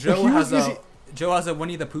learned Joe He was- has a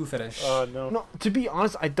Winnie the Pooh fetish. Oh no. No, to be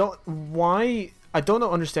honest, I don't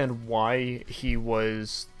understand why he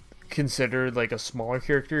was considered like a smaller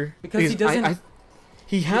character. Because he doesn't-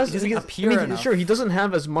 He has. doesn't because- appear enough. Sure, he doesn't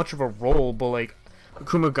have as much of a role, but like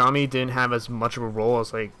Kumagami didn't have as much of a role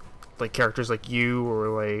as like like characters like you or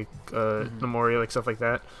like Nomori, like stuff like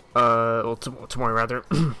that. Well, Tamori rather.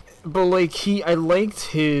 But like I liked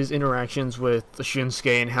his interactions with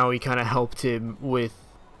Shunsuke and how he kind of helped him with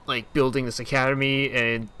like building this academy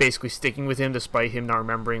and basically sticking with him despite him not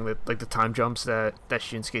remembering the time jumps that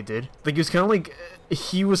Shunsuke did. Like, he was kind of like,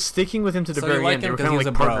 he was sticking with him to the very end. They were kind of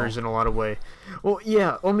like partners in a lot of way. Well,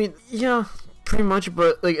 yeah, I mean, yeah, pretty much,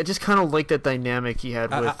 but like I just kind of like that dynamic he had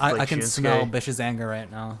with I can Shunsuke. smell Bish's anger right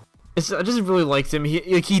now. I just really liked him.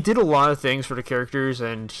 He did a lot of things for the characters,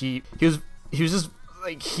 and he was just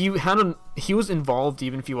like he was involved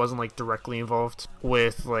even if he wasn't like directly involved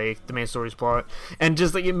with like the main story's plot, and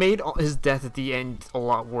just like it made his death at the end a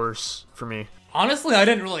lot worse for me. Honestly, I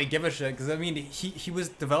didn't really give a shit because I mean he was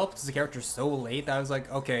developed as a character so late that I was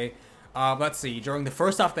like, okay, let's see. During the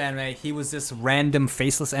first half of the anime, he was this random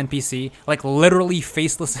faceless NPC, like literally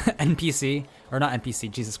faceless NPC, or not NPC,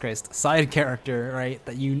 Jesus Christ, side character, right?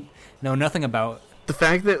 That you know nothing about. The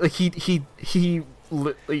fact that like he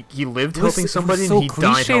lived helping somebody so and he died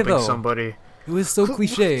cliche, helping though. somebody. It was so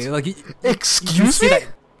cliche. Like, Excuse me?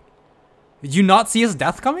 Did you not see his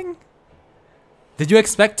death coming? Did you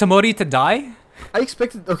expect Tamori to die? I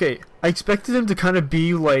expected him to kind of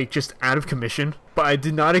be like just out of commission, but I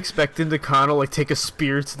did not expect him to kind of like take a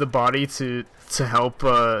spear to the body to help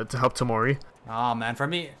Tamori. Oh man, for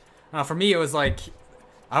me it was like,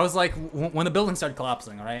 I was like, when the building started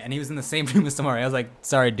collapsing, all right, and he was in the same room as Tamori, I was like,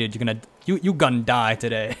 sorry dude, you gonna die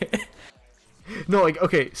today. No, like,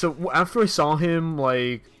 okay, so after I saw him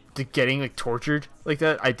like getting like tortured like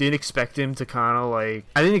that, I didn't expect him to kind of like,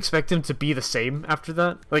 I didn't expect him to be the same after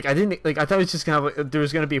that. Like, I thought it was just gonna have, like, there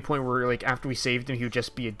was gonna be a point where like after we saved him he would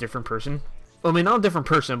just be a different person. Well, I mean, not a different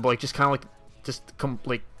person, but like just kind of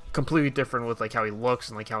like completely different with like how he looks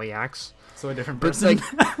and like how he acts. So a different But person.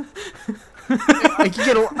 like, I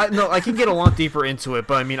can get a lot deeper into it,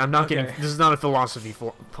 but I mean, I'm not getting. This is not a philosophy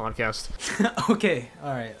podcast. Okay,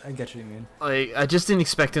 all right, I get what you mean. Like, I just didn't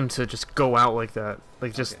expect him to just go out like that.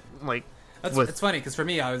 Like, just like. It's funny because for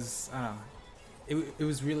me, I don't know. It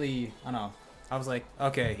was really, I don't know. I was like,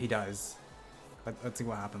 okay, he dies. Let's see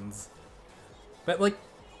what happens. But like,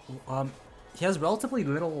 he has relatively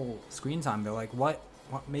little screen time though. Like, what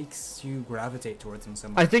makes you gravitate towards him so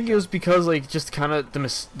much? I think it was because like just kind of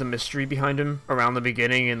the mystery behind him around the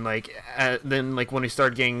beginning, and like then like when he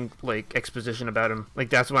started getting like exposition about him, like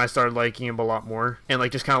that's when I started liking him a lot more. And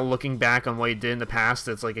like just kind of looking back on what he did in the past,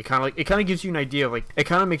 it's like it kind of gives you an idea of like, it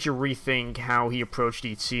kind of makes you rethink how he approached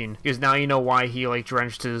each scene, because now you know why he like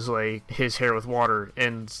drenched his hair with water,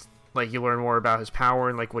 and like you learn more about his power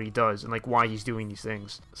and like what he does and like why he's doing these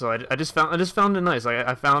things. So I just found it nice. Like,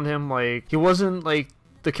 I found him like, he wasn't like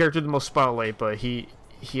the character the most spotlight, but he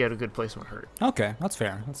had a good place in my heart. Okay, that's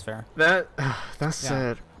fair. That's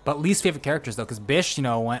sad. But least favorite characters though, because Bish,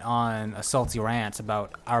 went on a salty rant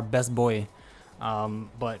about our best boy.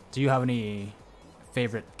 But do you have any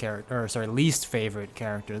least favorite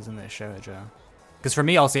characters in this show, Joe? Because for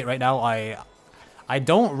me, I'll say it right now, I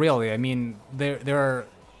don't really. I mean, there are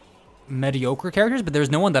mediocre characters, but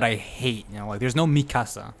there's no one that I hate. Like there's no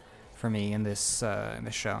Mikasa for me in this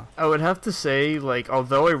show. I would have to say, like,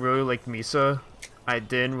 although I really liked Misa, I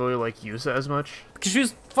didn't really like Yusa as much. Because she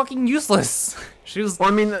was fucking useless. She was. Well,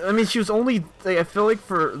 I mean, she was only. Like, I feel like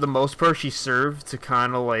for the most part, she served to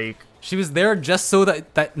kind of like. She was there just so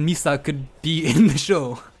that Misa could be in the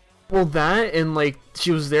show. Well, that, and like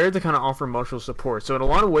she was there to kind of offer emotional support. So in a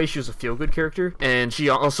lot of ways, she was a feel-good character, and she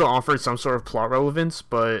also offered some sort of plot relevance.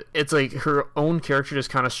 But it's like her own character just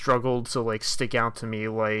kind of struggled to like stick out to me,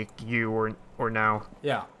 like you or now.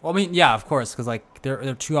 Yeah. Well, I mean, yeah, of course, because like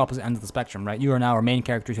they're two opposite ends of the spectrum, right? You are now our main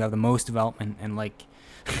characters who have the most development, and like,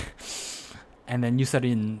 and then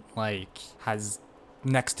Yusarin like has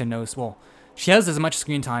next to no. Well, she has as much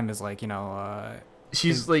screen time as like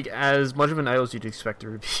She's like as much of an idol as you'd expect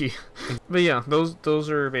her to be. But yeah, those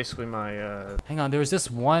are basically my. Hang on, there's this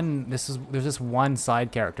one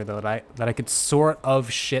side character though that I could sort of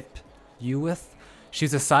ship you with.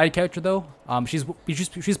 She's a side character though.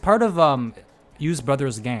 She's part of Yu's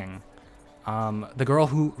brother's gang. The girl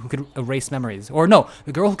who could erase memories, or no,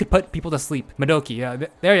 the girl who could put people to sleep. Madoki. Yeah,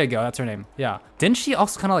 there you go. That's her name. Yeah. Didn't she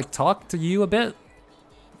also kind of like talk to you a bit?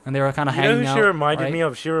 And they were kind of hanging out. You know who she reminded me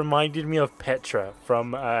of? She reminded me of Petra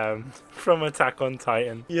from Attack on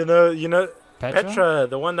Titan. You know Petra,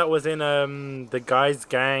 the one that was in the guy's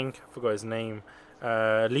gang. I forgot his name.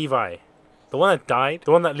 Levi, the one that died.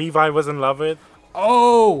 The one that Levi was in love with.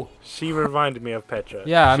 Oh, she reminded me of Petra.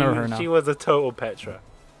 Yeah, I know her now. She was a total Petra.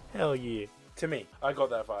 Hell yeah. To me, I got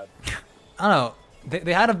that vibe. I don't know.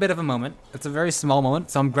 They had a bit of a moment. It's a very small moment,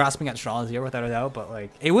 so I'm grasping at straws here without a doubt. But like,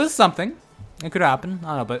 it was something. It could happen. I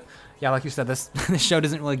don't know, but yeah, like you said, this show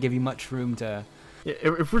doesn't really give you much room to. Yeah,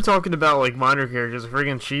 if we're talking about like minor characters,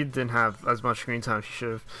 friggin' she didn't have as much screen time she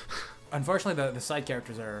should have. Unfortunately, the side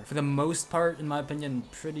characters are, for the most part, in my opinion,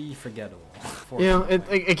 pretty forgettable. Yeah,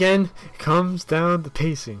 again, it comes down to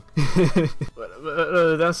pacing. But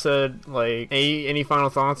that said, like, any final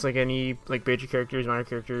thoughts? Like, any like major characters, minor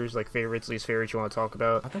characters, like favorites, least favorites you want to talk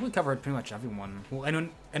about? I think we covered pretty much everyone. Well,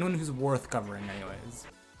 anyone who's worth covering, anyways.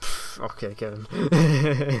 Okay, Kevin.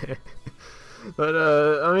 But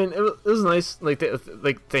I mean, it was nice. Like,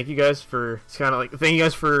 thank you guys for thank you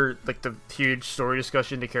guys for like the huge story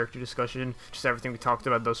discussion, the character discussion, just everything we talked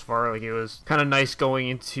about thus far. Like, it was kind of nice going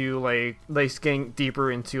into like getting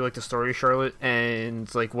deeper into like the story of Charlotte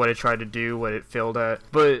and like what it tried to do, what it failed at.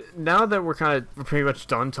 But now that we're pretty much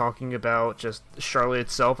done talking about just Charlotte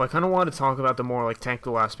itself, I kind of want to talk about the more like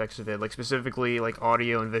technical aspects of it, like specifically like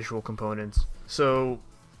audio and visual components. So.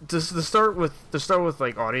 To start with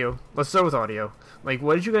like audio. Let's start with audio. Like,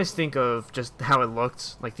 what did you guys think of just how it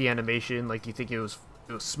looked? Like the animation. Like, do you think it was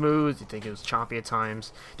smooth? Do you think it was choppy at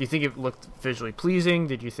times? Do you think it looked visually pleasing?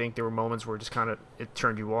 Did you think there were moments where it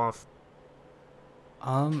turned you off?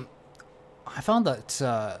 I found that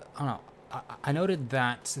I don't know. I noted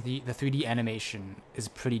that the 3D animation is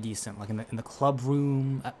pretty decent. Like in the club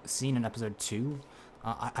room scene in episode 2,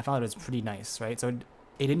 I found it was pretty nice. Right, so.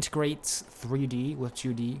 It integrates 3D with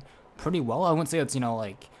 2D pretty well. I wouldn't say it's,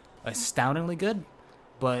 like, astoundingly good,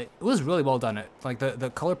 but it was really well done. Like,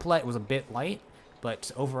 the color palette was a bit light,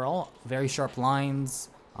 but overall, very sharp lines.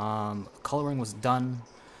 Coloring was done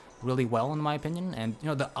really well, in my opinion. And,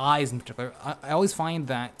 the eyes in particular. I always find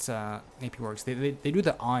that AP Works, they do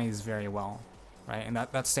the eyes very well, right? And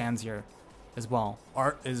that stands here as well.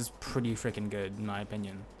 Art is pretty freaking good, in my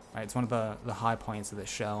opinion. Right? It's one of the high points of this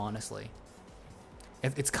show, honestly.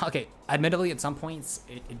 It's okay. Admittedly, at some points,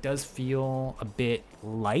 it does feel a bit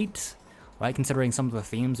light, right? Considering some of the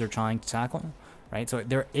themes they're trying to tackle, right? So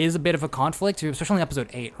there is a bit of a conflict, especially in episode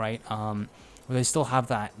 8, right? Where they still have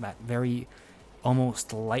that very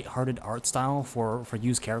almost lighthearted art style for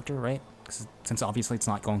Yu's character, right? Since obviously it's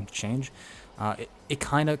not going to change. It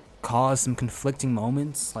kind of caused some conflicting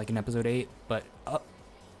moments, like in episode 8, but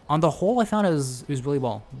on the whole, I found it was really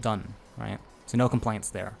well done, right? So no complaints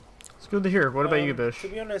there. It's good to hear. What about you, Bish? To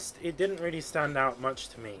be honest, it didn't really stand out much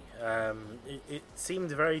to me. It seemed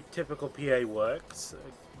very typical PA Works,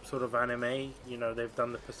 sort of anime. They've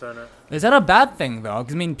done the Persona. Is that a bad thing, though?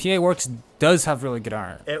 Because, PA Works does have really good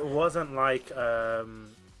art. It wasn't like... I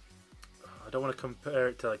don't want to compare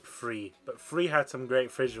it to, like, Free, but Free had some great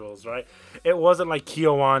visuals, right? It wasn't, like,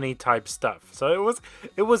 KyoAni-type stuff. So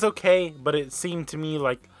it was okay, but it seemed to me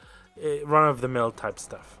like run-of-the-mill type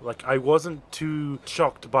stuff. Like, I wasn't too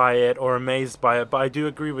shocked by it or amazed by it, but I do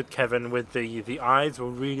agree with Kevin with the eyes were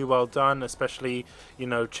really well done, especially,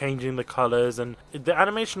 changing the colors, and the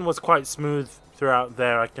animation was quite smooth throughout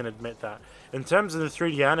there, I can admit that. In terms of the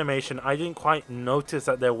 3D animation, I didn't quite notice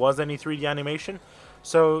that there was any 3D animation,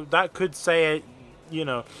 so that could say it,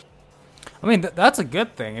 that's a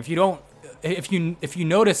good thing. If you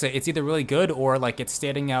notice it, it's either really good or like it's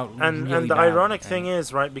standing out and really the bad. ironic thing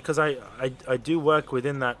is, right, because I do work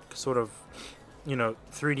within that sort of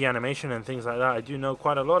 3D animation and things like that. I do know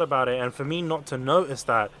quite a lot about it, and for me not to notice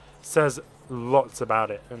that says lots about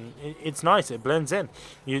it, and it's nice. It blends in.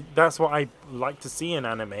 That's what I like to see in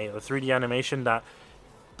anime, the 3D animation that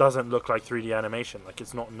doesn't look like 3D animation, like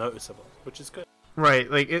it's not noticeable, which is good. Right,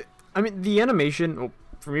 like the animation. Well,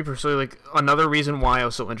 for me personally, like, another reason why I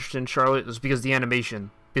was so interested in Charlotte was because the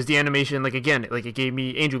animation. Because the animation, like, again, like, it gave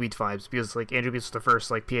me Angel Beats vibes. Because, like, Angel Beats was the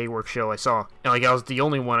first, like, PA Works show I saw. And, like, I was the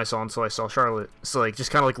only one I saw until I saw Charlotte. So, like,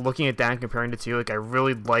 just kind of, like, looking at that and comparing the two, like, I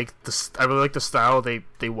really like the style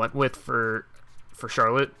they went with for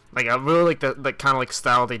Charlotte. Like, I really like that kind of, like,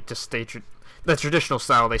 style the traditional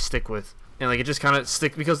style they stick with. And, like, it just kind of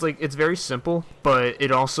stick because, like, it's very simple, but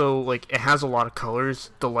it also, like, it has a lot of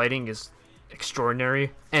colors. The lighting is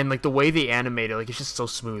extraordinary, and like the way they animate it, like, it's just so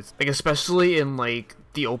smooth, like, especially in like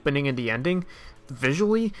the opening and the ending.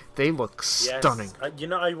 Visually they look stunning.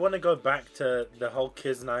 Yes. I want to go back to the whole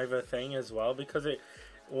Kisniva thing as well, because it,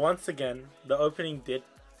 once again, the opening did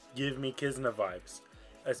give me Kisna vibes,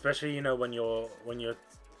 especially when you're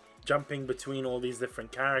jumping between all these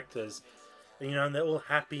different characters, and they're all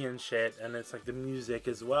happy and shit, and it's like the music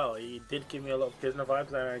as well. It did give me a lot of Kisna vibes,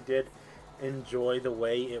 and I did enjoy the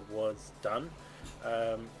way it was done.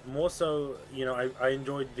 More so, I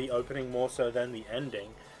enjoyed the opening more so than the ending.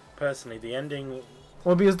 Personally, the ending...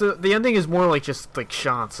 Well, because the ending is more like just like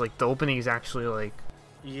shots. Like, the opening is actually like...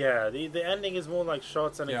 Yeah, the ending is more like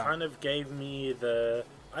shots, and it kind of gave me the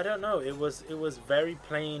I don't know. It was very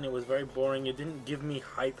plain. It was very boring. It didn't give me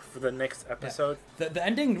hype for the next episode. The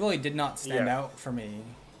ending really did not stand Yeah. out for me.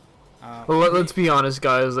 Well, let's be honest,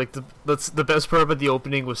 guys. Like the best part about the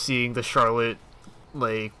opening was seeing the Charlotte,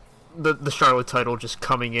 like the Charlotte title just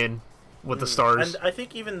coming in with the stars. And I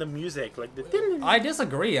think even the music, like the I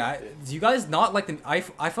disagree. Do you guys not like the?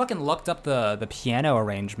 I fucking looked up the piano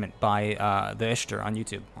arrangement by the Ishtar on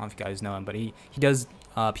YouTube. I don't know if you guys know him, but he does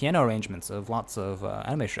piano arrangements of lots of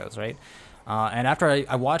anime shows, right? And after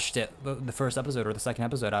I watched it, the first episode or the second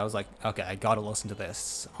episode, I was like, okay, I gotta listen to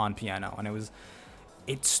this on piano, and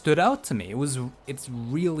it stood out to me. It's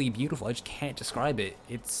really beautiful. I just can't describe it.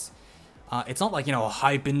 It's not like,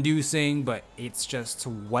 hype inducing, but it's just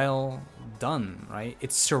well done, right?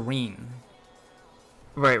 It's serene.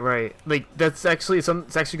 Right. Like that's actually it's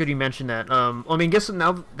actually good you mentioned that. I mean, guess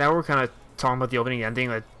now we're kind of talking about the opening and ending.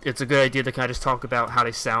 Like, it's a good idea to kind of just talk about how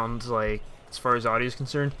they sound, like as far as audio is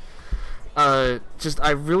concerned. Just I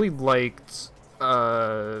really liked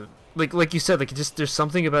like you said, like just there's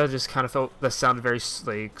something about it just kind of felt that sounded very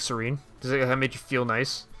like serene. Does it that made you feel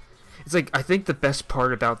nice? It's like I think the best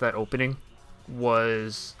part about that opening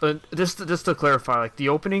was just to clarify, like the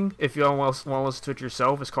opening, if you all want to listen to it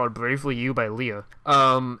yourself, is called "Bravely You" by Leah.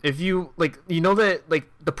 If you like, that like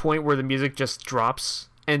the point where the music just drops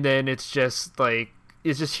and then it's just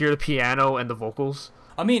hear the piano and the vocals.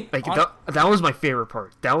 I mean, like that was my favorite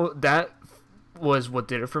part. That was what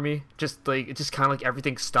did it for me. Just like it just kind of like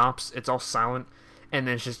everything stops, it's all silent, and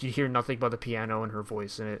then it's just you hear nothing but the piano and her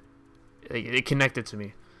voice, and it connected to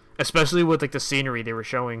me, especially with like the scenery they were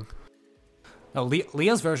showing. No,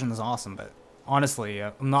 Leah's version is awesome, but honestly,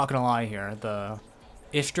 I'm not gonna lie here. The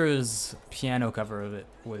Ishtar's piano cover of it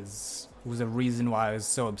was a reason why I was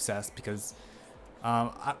so obsessed, because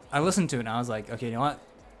I listened to it and I was like, okay, you know what?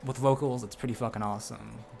 With vocals, it's pretty fucking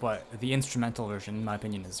awesome. But the instrumental version, in my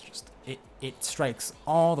opinion, is just it strikes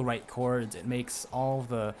all the right chords. It makes all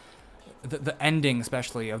the ending,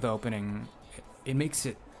 especially of the opening, it makes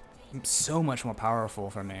it so much more powerful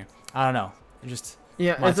for me. I don't know. It just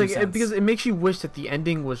it's like because it makes you wish that the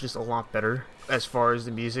ending was just a lot better as far as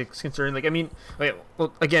the music's concerned. Like I mean,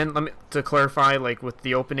 well, again, to clarify, like with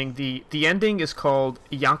the opening, the ending is called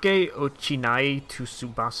Yake Ochinai to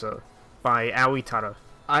Tsubasa by Aoi Tada.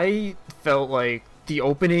 I felt like the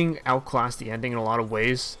opening outclassed the ending in a lot of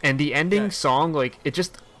ways, and the ending song, like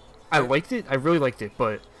I liked it. I really liked it,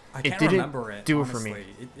 but I can't remember it. Do honestly. It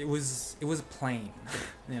for me. It was plain,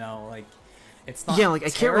 like. It's not I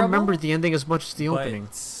can't remember the ending as much as the opening.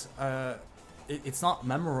 It's not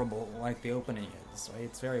memorable like the opening is, right?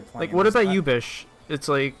 It's very plain. Like, what about you, Bish? It's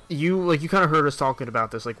like you kind of heard us talking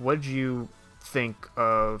about this. Like, what did you think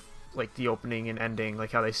of like the opening and ending,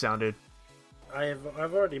 like how they sounded?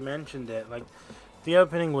 I've already mentioned it. Like, the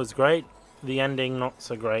opening was great. The ending not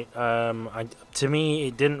so great. To me,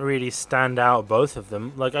 it didn't really stand out, both of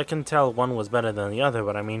them. Like, I can tell one was better than the other,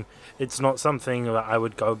 but I mean, it's not something that I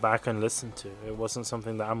would go back and listen to. It wasn't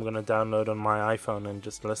something that I'm gonna download on my iPhone and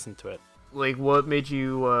just listen to it. Like, what made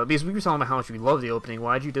you? Because we were talking about how much you love the opening.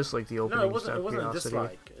 Why did you dislike the opening? No, it wasn't a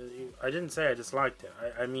dislike. I didn't say I disliked it.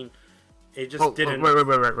 I mean, it just didn't.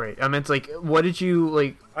 Right. I meant like, what did you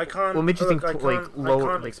like? I can't. What made you think lower?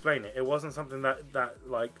 I can't explain it. It wasn't something that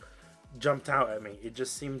like jumped out at me. It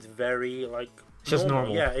just seemed very like just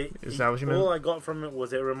normal. Yeah, is that what you meant? All I got from it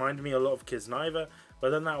was it reminded me a lot of Kiznaiva, but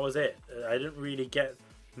then that was it. I didn't really get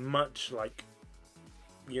much like,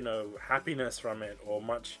 happiness from it or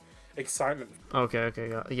much excitement. Okay,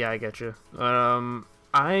 yeah, I get you.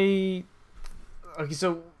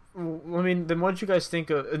 So I mean, then what did you guys think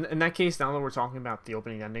of? In that case, now that we're talking about the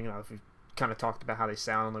opening and ending, now if we kind of talked about how they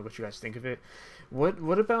sound, like what you guys think of it.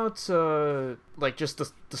 What about like just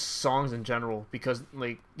the songs in general? Because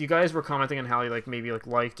like you guys were commenting on how you like maybe like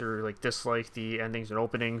liked or like disliked the endings and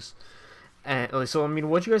openings, and like, so I mean,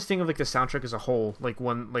 what do you guys think of like the soundtrack as a whole? Like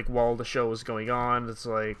while the show was going on, it's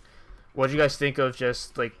like, what do you guys think of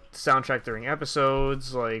just like the soundtrack during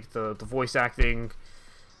episodes, like the voice acting?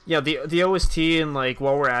 Yeah, the OST, and like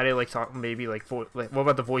while we're at it, like talk maybe like what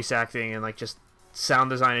about the voice acting and like just sound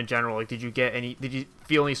design in general? Like, did you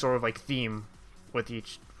feel any sort of like theme with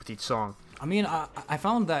each song? I mean, I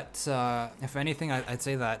found that if anything, I'd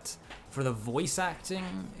say that for the voice acting,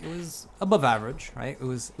 it was above average, right? It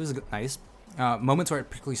was nice. Moments where it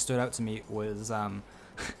particularly stood out to me was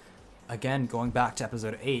again going back to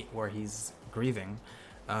episode 8 where he's grieving.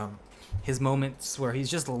 His moments where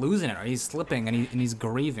he's just losing it, or he's slipping and he's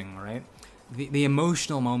grieving, right? The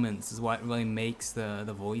emotional moments is what really makes the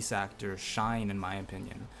voice actor shine, in my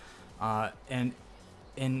opinion. And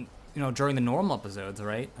during the normal episodes,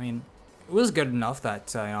 right? I mean, was good enough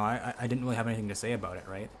that I didn't really have anything to say about it,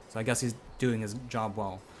 right? So I guess he's doing his job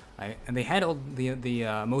well, right? And they handled the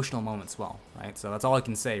emotional moments well, right? So that's all I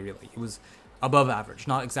can say, really. It was above average,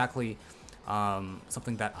 not exactly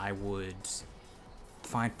something that I would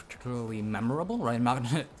find particularly memorable, right? I'm not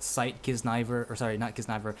gonna cite cite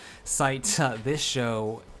this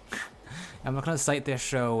show. I'm not gonna cite this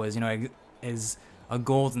show as as a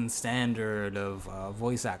golden standard of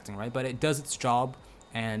voice acting, right? But it does its job,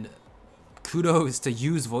 and kudos to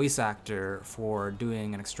Yu's voice actor for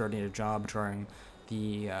doing an extraordinary job during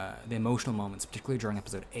the emotional moments, particularly during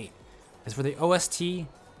episode 8. As for the OST,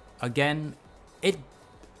 again,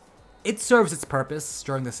 it serves its purpose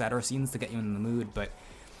during the sadder scenes to get you in the mood, but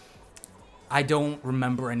I don't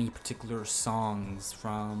remember any particular songs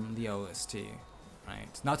from the OST,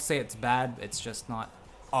 right? Not to say it's bad, it's just not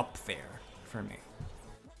up there for me.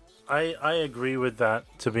 I agree with that,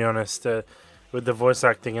 to be honest. With the voice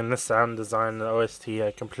acting and the sound design, the OST,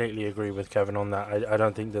 I completely agree with Kevin on that. I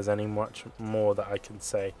don't think there's any much more that I can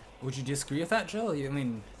say. Would you disagree with that, Joe? I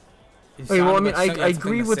mean, I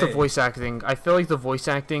agree with the voice acting. I feel like the voice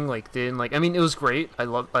acting didn't I mean, it was great. I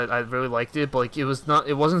really liked it, but it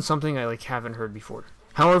wasn't something I haven't heard before.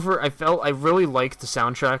 However, I really liked the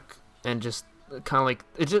soundtrack, and just kind of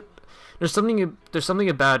it just there's something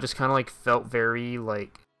about it just kind of felt very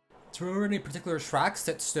Do you remember any particular tracks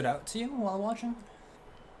that stood out to you while watching?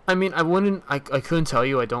 I mean, I couldn't tell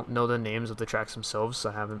you. I don't know the names of the tracks themselves, so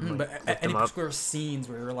I haven't but looked any them up. particular scenes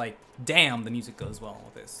where you're like, damn, the music goes well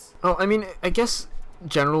with this? Oh, I mean, I guess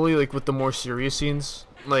generally with the more serious scenes,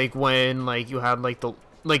 when you had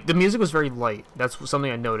the music was very light. That's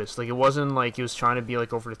something I noticed. It wasn't it was trying to be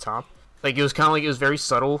over the top. It was kind of it was very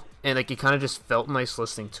subtle, and it kind of just felt nice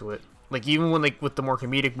listening to it. Even when with the more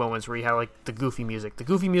comedic moments where you had the goofy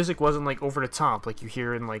music wasn't over the top like you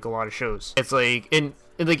hear in a lot of shows. It's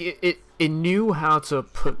it knew how to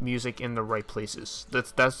put music in the right places.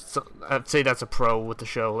 That's I'd say that's a pro with the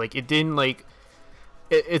show. It didn't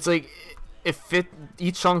it fit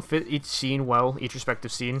each song, fit each scene well, each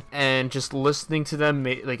respective scene, and just listening to them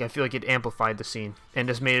I feel it amplified the scene and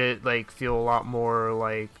just made it feel a lot more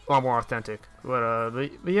authentic. But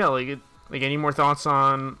yeah, any more thoughts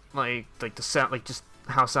on the sound, just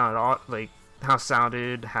how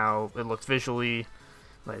sounded, how it looked visually,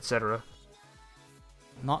 etc.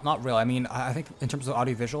 Not really. I mean, I think in terms of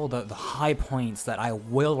audiovisual, the high points that I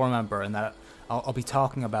will remember and that I'll be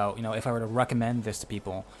talking about, if I were to recommend this to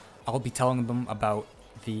people, I'll be telling them about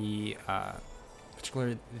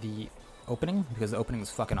particularly the opening, because the opening is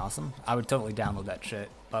fucking awesome. I would totally download that shit,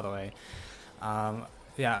 by the way.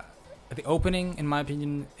 Yeah. The opening, in my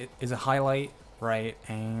opinion, is a highlight, right?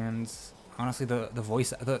 And honestly, not the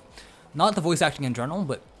voice acting in general,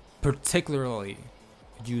 but particularly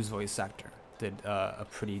Yu's voice actor did a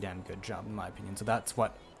pretty damn good job, in my opinion. So that's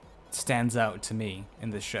what stands out to me in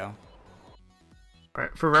this show. All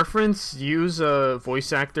right, for reference, Yu's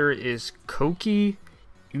voice actor is Koki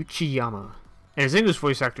Uchiyama, and his English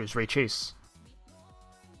voice actor is Ray Chase.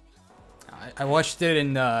 I watched it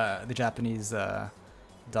in the Japanese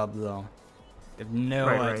dub though. I have no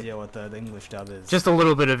idea what the English dub is. Just a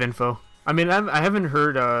little bit of info. I mean, I haven't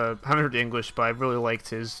heard English, but I really liked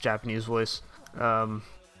his Japanese voice. Now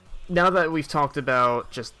that we've talked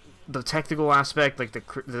about just the technical aspect,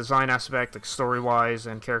 the design aspect, story-wise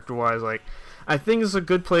and character-wise, I think it's a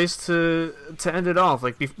good place to end it off.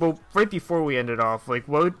 Right before we end it off, what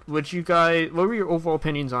were your overall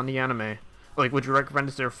opinions on the anime? Would you recommend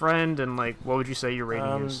it to a friend, and what would you say your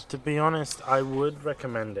rating is? To be honest, I would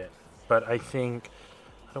recommend it, but I think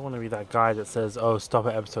I don't want to be that guy that says, "Oh, stop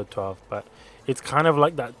at episode 12." But it's kind of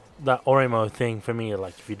like that Oremo thing for me.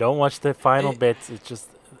 If you don't watch the final bits, it's just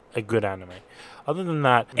a good anime. Other than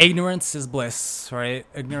that, ignorance is bliss, right?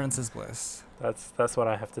 Ignorance is bliss. That's what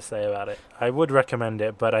I have to say about it. I would recommend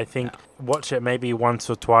it, but I think watch it maybe once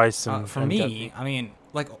or twice. For me, I mean,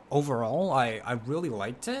 overall, I really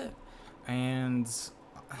liked it. And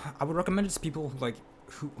I would recommend it to people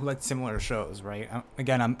who like similar shows, right?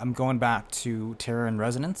 Again, I'm going back to Terror in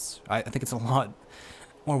Resonance. I think it's a lot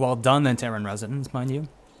more well done than Terror in Resonance, mind you.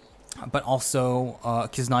 But also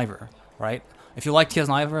Kiznaiver, right? If you like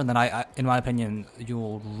Kiznaiver, then I in my opinion,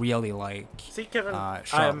 you'll really like Kevin,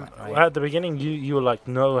 Charlotte, right? At the beginning, you were like,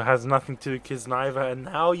 no, it has nothing to do with Kiznaiver, and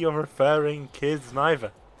now you're referring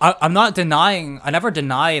Kiznaiver. I'm not denying. I never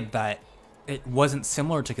denied that it wasn't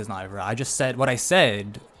similar to Kiznaiver. I just said what I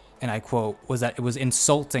said, and I quote, was that it was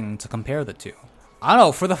insulting to compare the two. I don't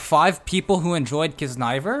know, for the 5 people who enjoyed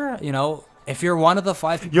Kiznaiver, if you're one of the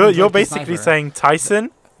 5 people you're basically saying, Tyson,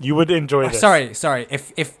 you would enjoy this. Sorry.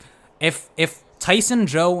 If Tyson,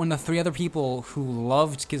 Joe, and the 3 other people who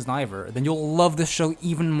loved Kisniver, then you'll love this show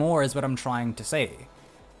even more, is what I'm trying to say.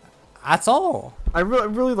 That's all. I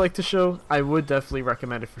really like the show. I would definitely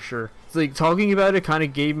recommend it for sure. It's like, talking about it kind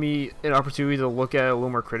of gave me an opportunity to look at it a little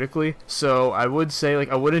more critically. So I would say, like,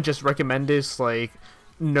 I wouldn't just recommend this, like,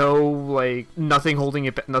 no, like, nothing holding me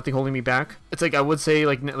back. It's like, I would say,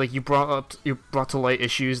 like you brought to light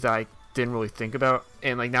issues that I didn't really think about,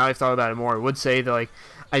 and like now I've thought about it more. I would say that, like,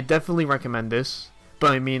 I definitely recommend this,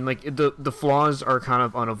 but I mean, like, the flaws are kind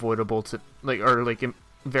of unavoidable to, like, are like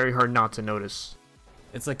very hard not to notice.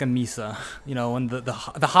 It's like a Misa, you know, when the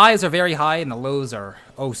highs are very high and the lows are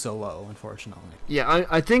oh so low, unfortunately. Yeah,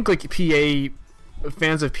 I think, like,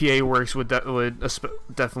 fans of PA Works would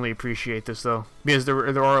definitely appreciate this, though, because there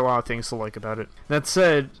are a lot of things to like about it. That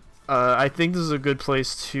said, I think this is a good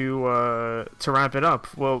place to wrap it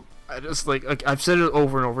up. Well, I've said it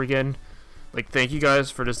over and over again. Like, thank you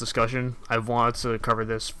guys for this discussion. I've wanted to cover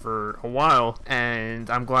this for a while, and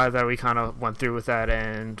I'm glad that we kind of went through with that,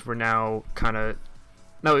 and we're now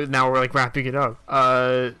we're like wrapping it up.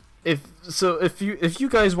 If you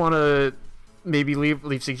guys want to maybe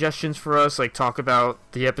leave suggestions for us, like talk about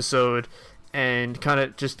the episode, and kind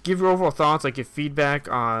of just give your overall thoughts, like give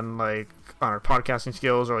feedback on our podcasting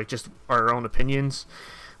skills, or like just our own opinions,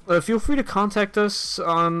 feel free to contact us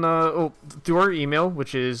on through our email,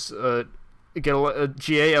 which is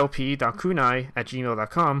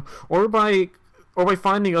galp.kunai@gmail.com, or by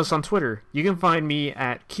finding us on Twitter. You can find me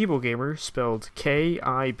at KiboGamer, spelled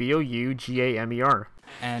KIBOUGAMER.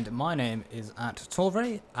 And my name is at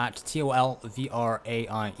Tolvray, at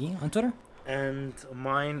TOLVRAIE on Twitter. And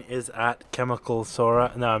mine is at Chemical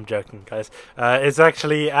Sora. No, I'm joking, guys. It's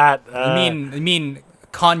actually at... you mean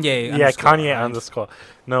Kanye Yeah, Kanye right? _.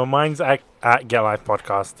 No, mine's at Get Life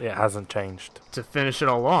Podcast. It hasn't changed. To finish it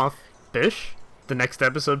all off, Bish, the next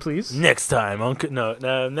episode, please. Next time on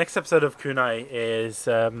next episode of Kunai is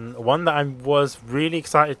one that I was really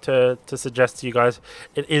excited to suggest to you guys.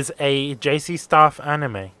 It is a JC Staff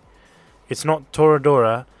anime. It's not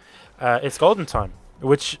Toradora. It's Golden Time,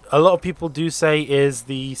 which a lot of people do say is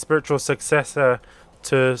the spiritual successor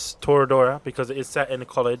to Toradora because it is set in a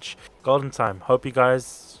college. Golden Time. Hope you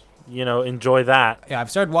guys enjoy that. Yeah, I've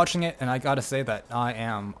started watching it, and I gotta say that I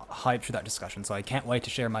am hyped for that discussion, so I can't wait to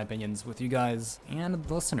share my opinions with you guys and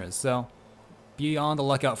the listeners, so be on the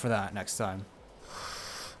lookout for that next time.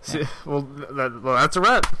 Yeah. Well, that's a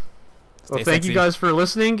wrap. Well, thank you guys for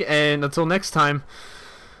listening, and until next time,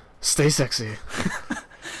 stay sexy.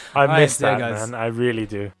 I miss that, man. I really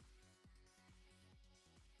do.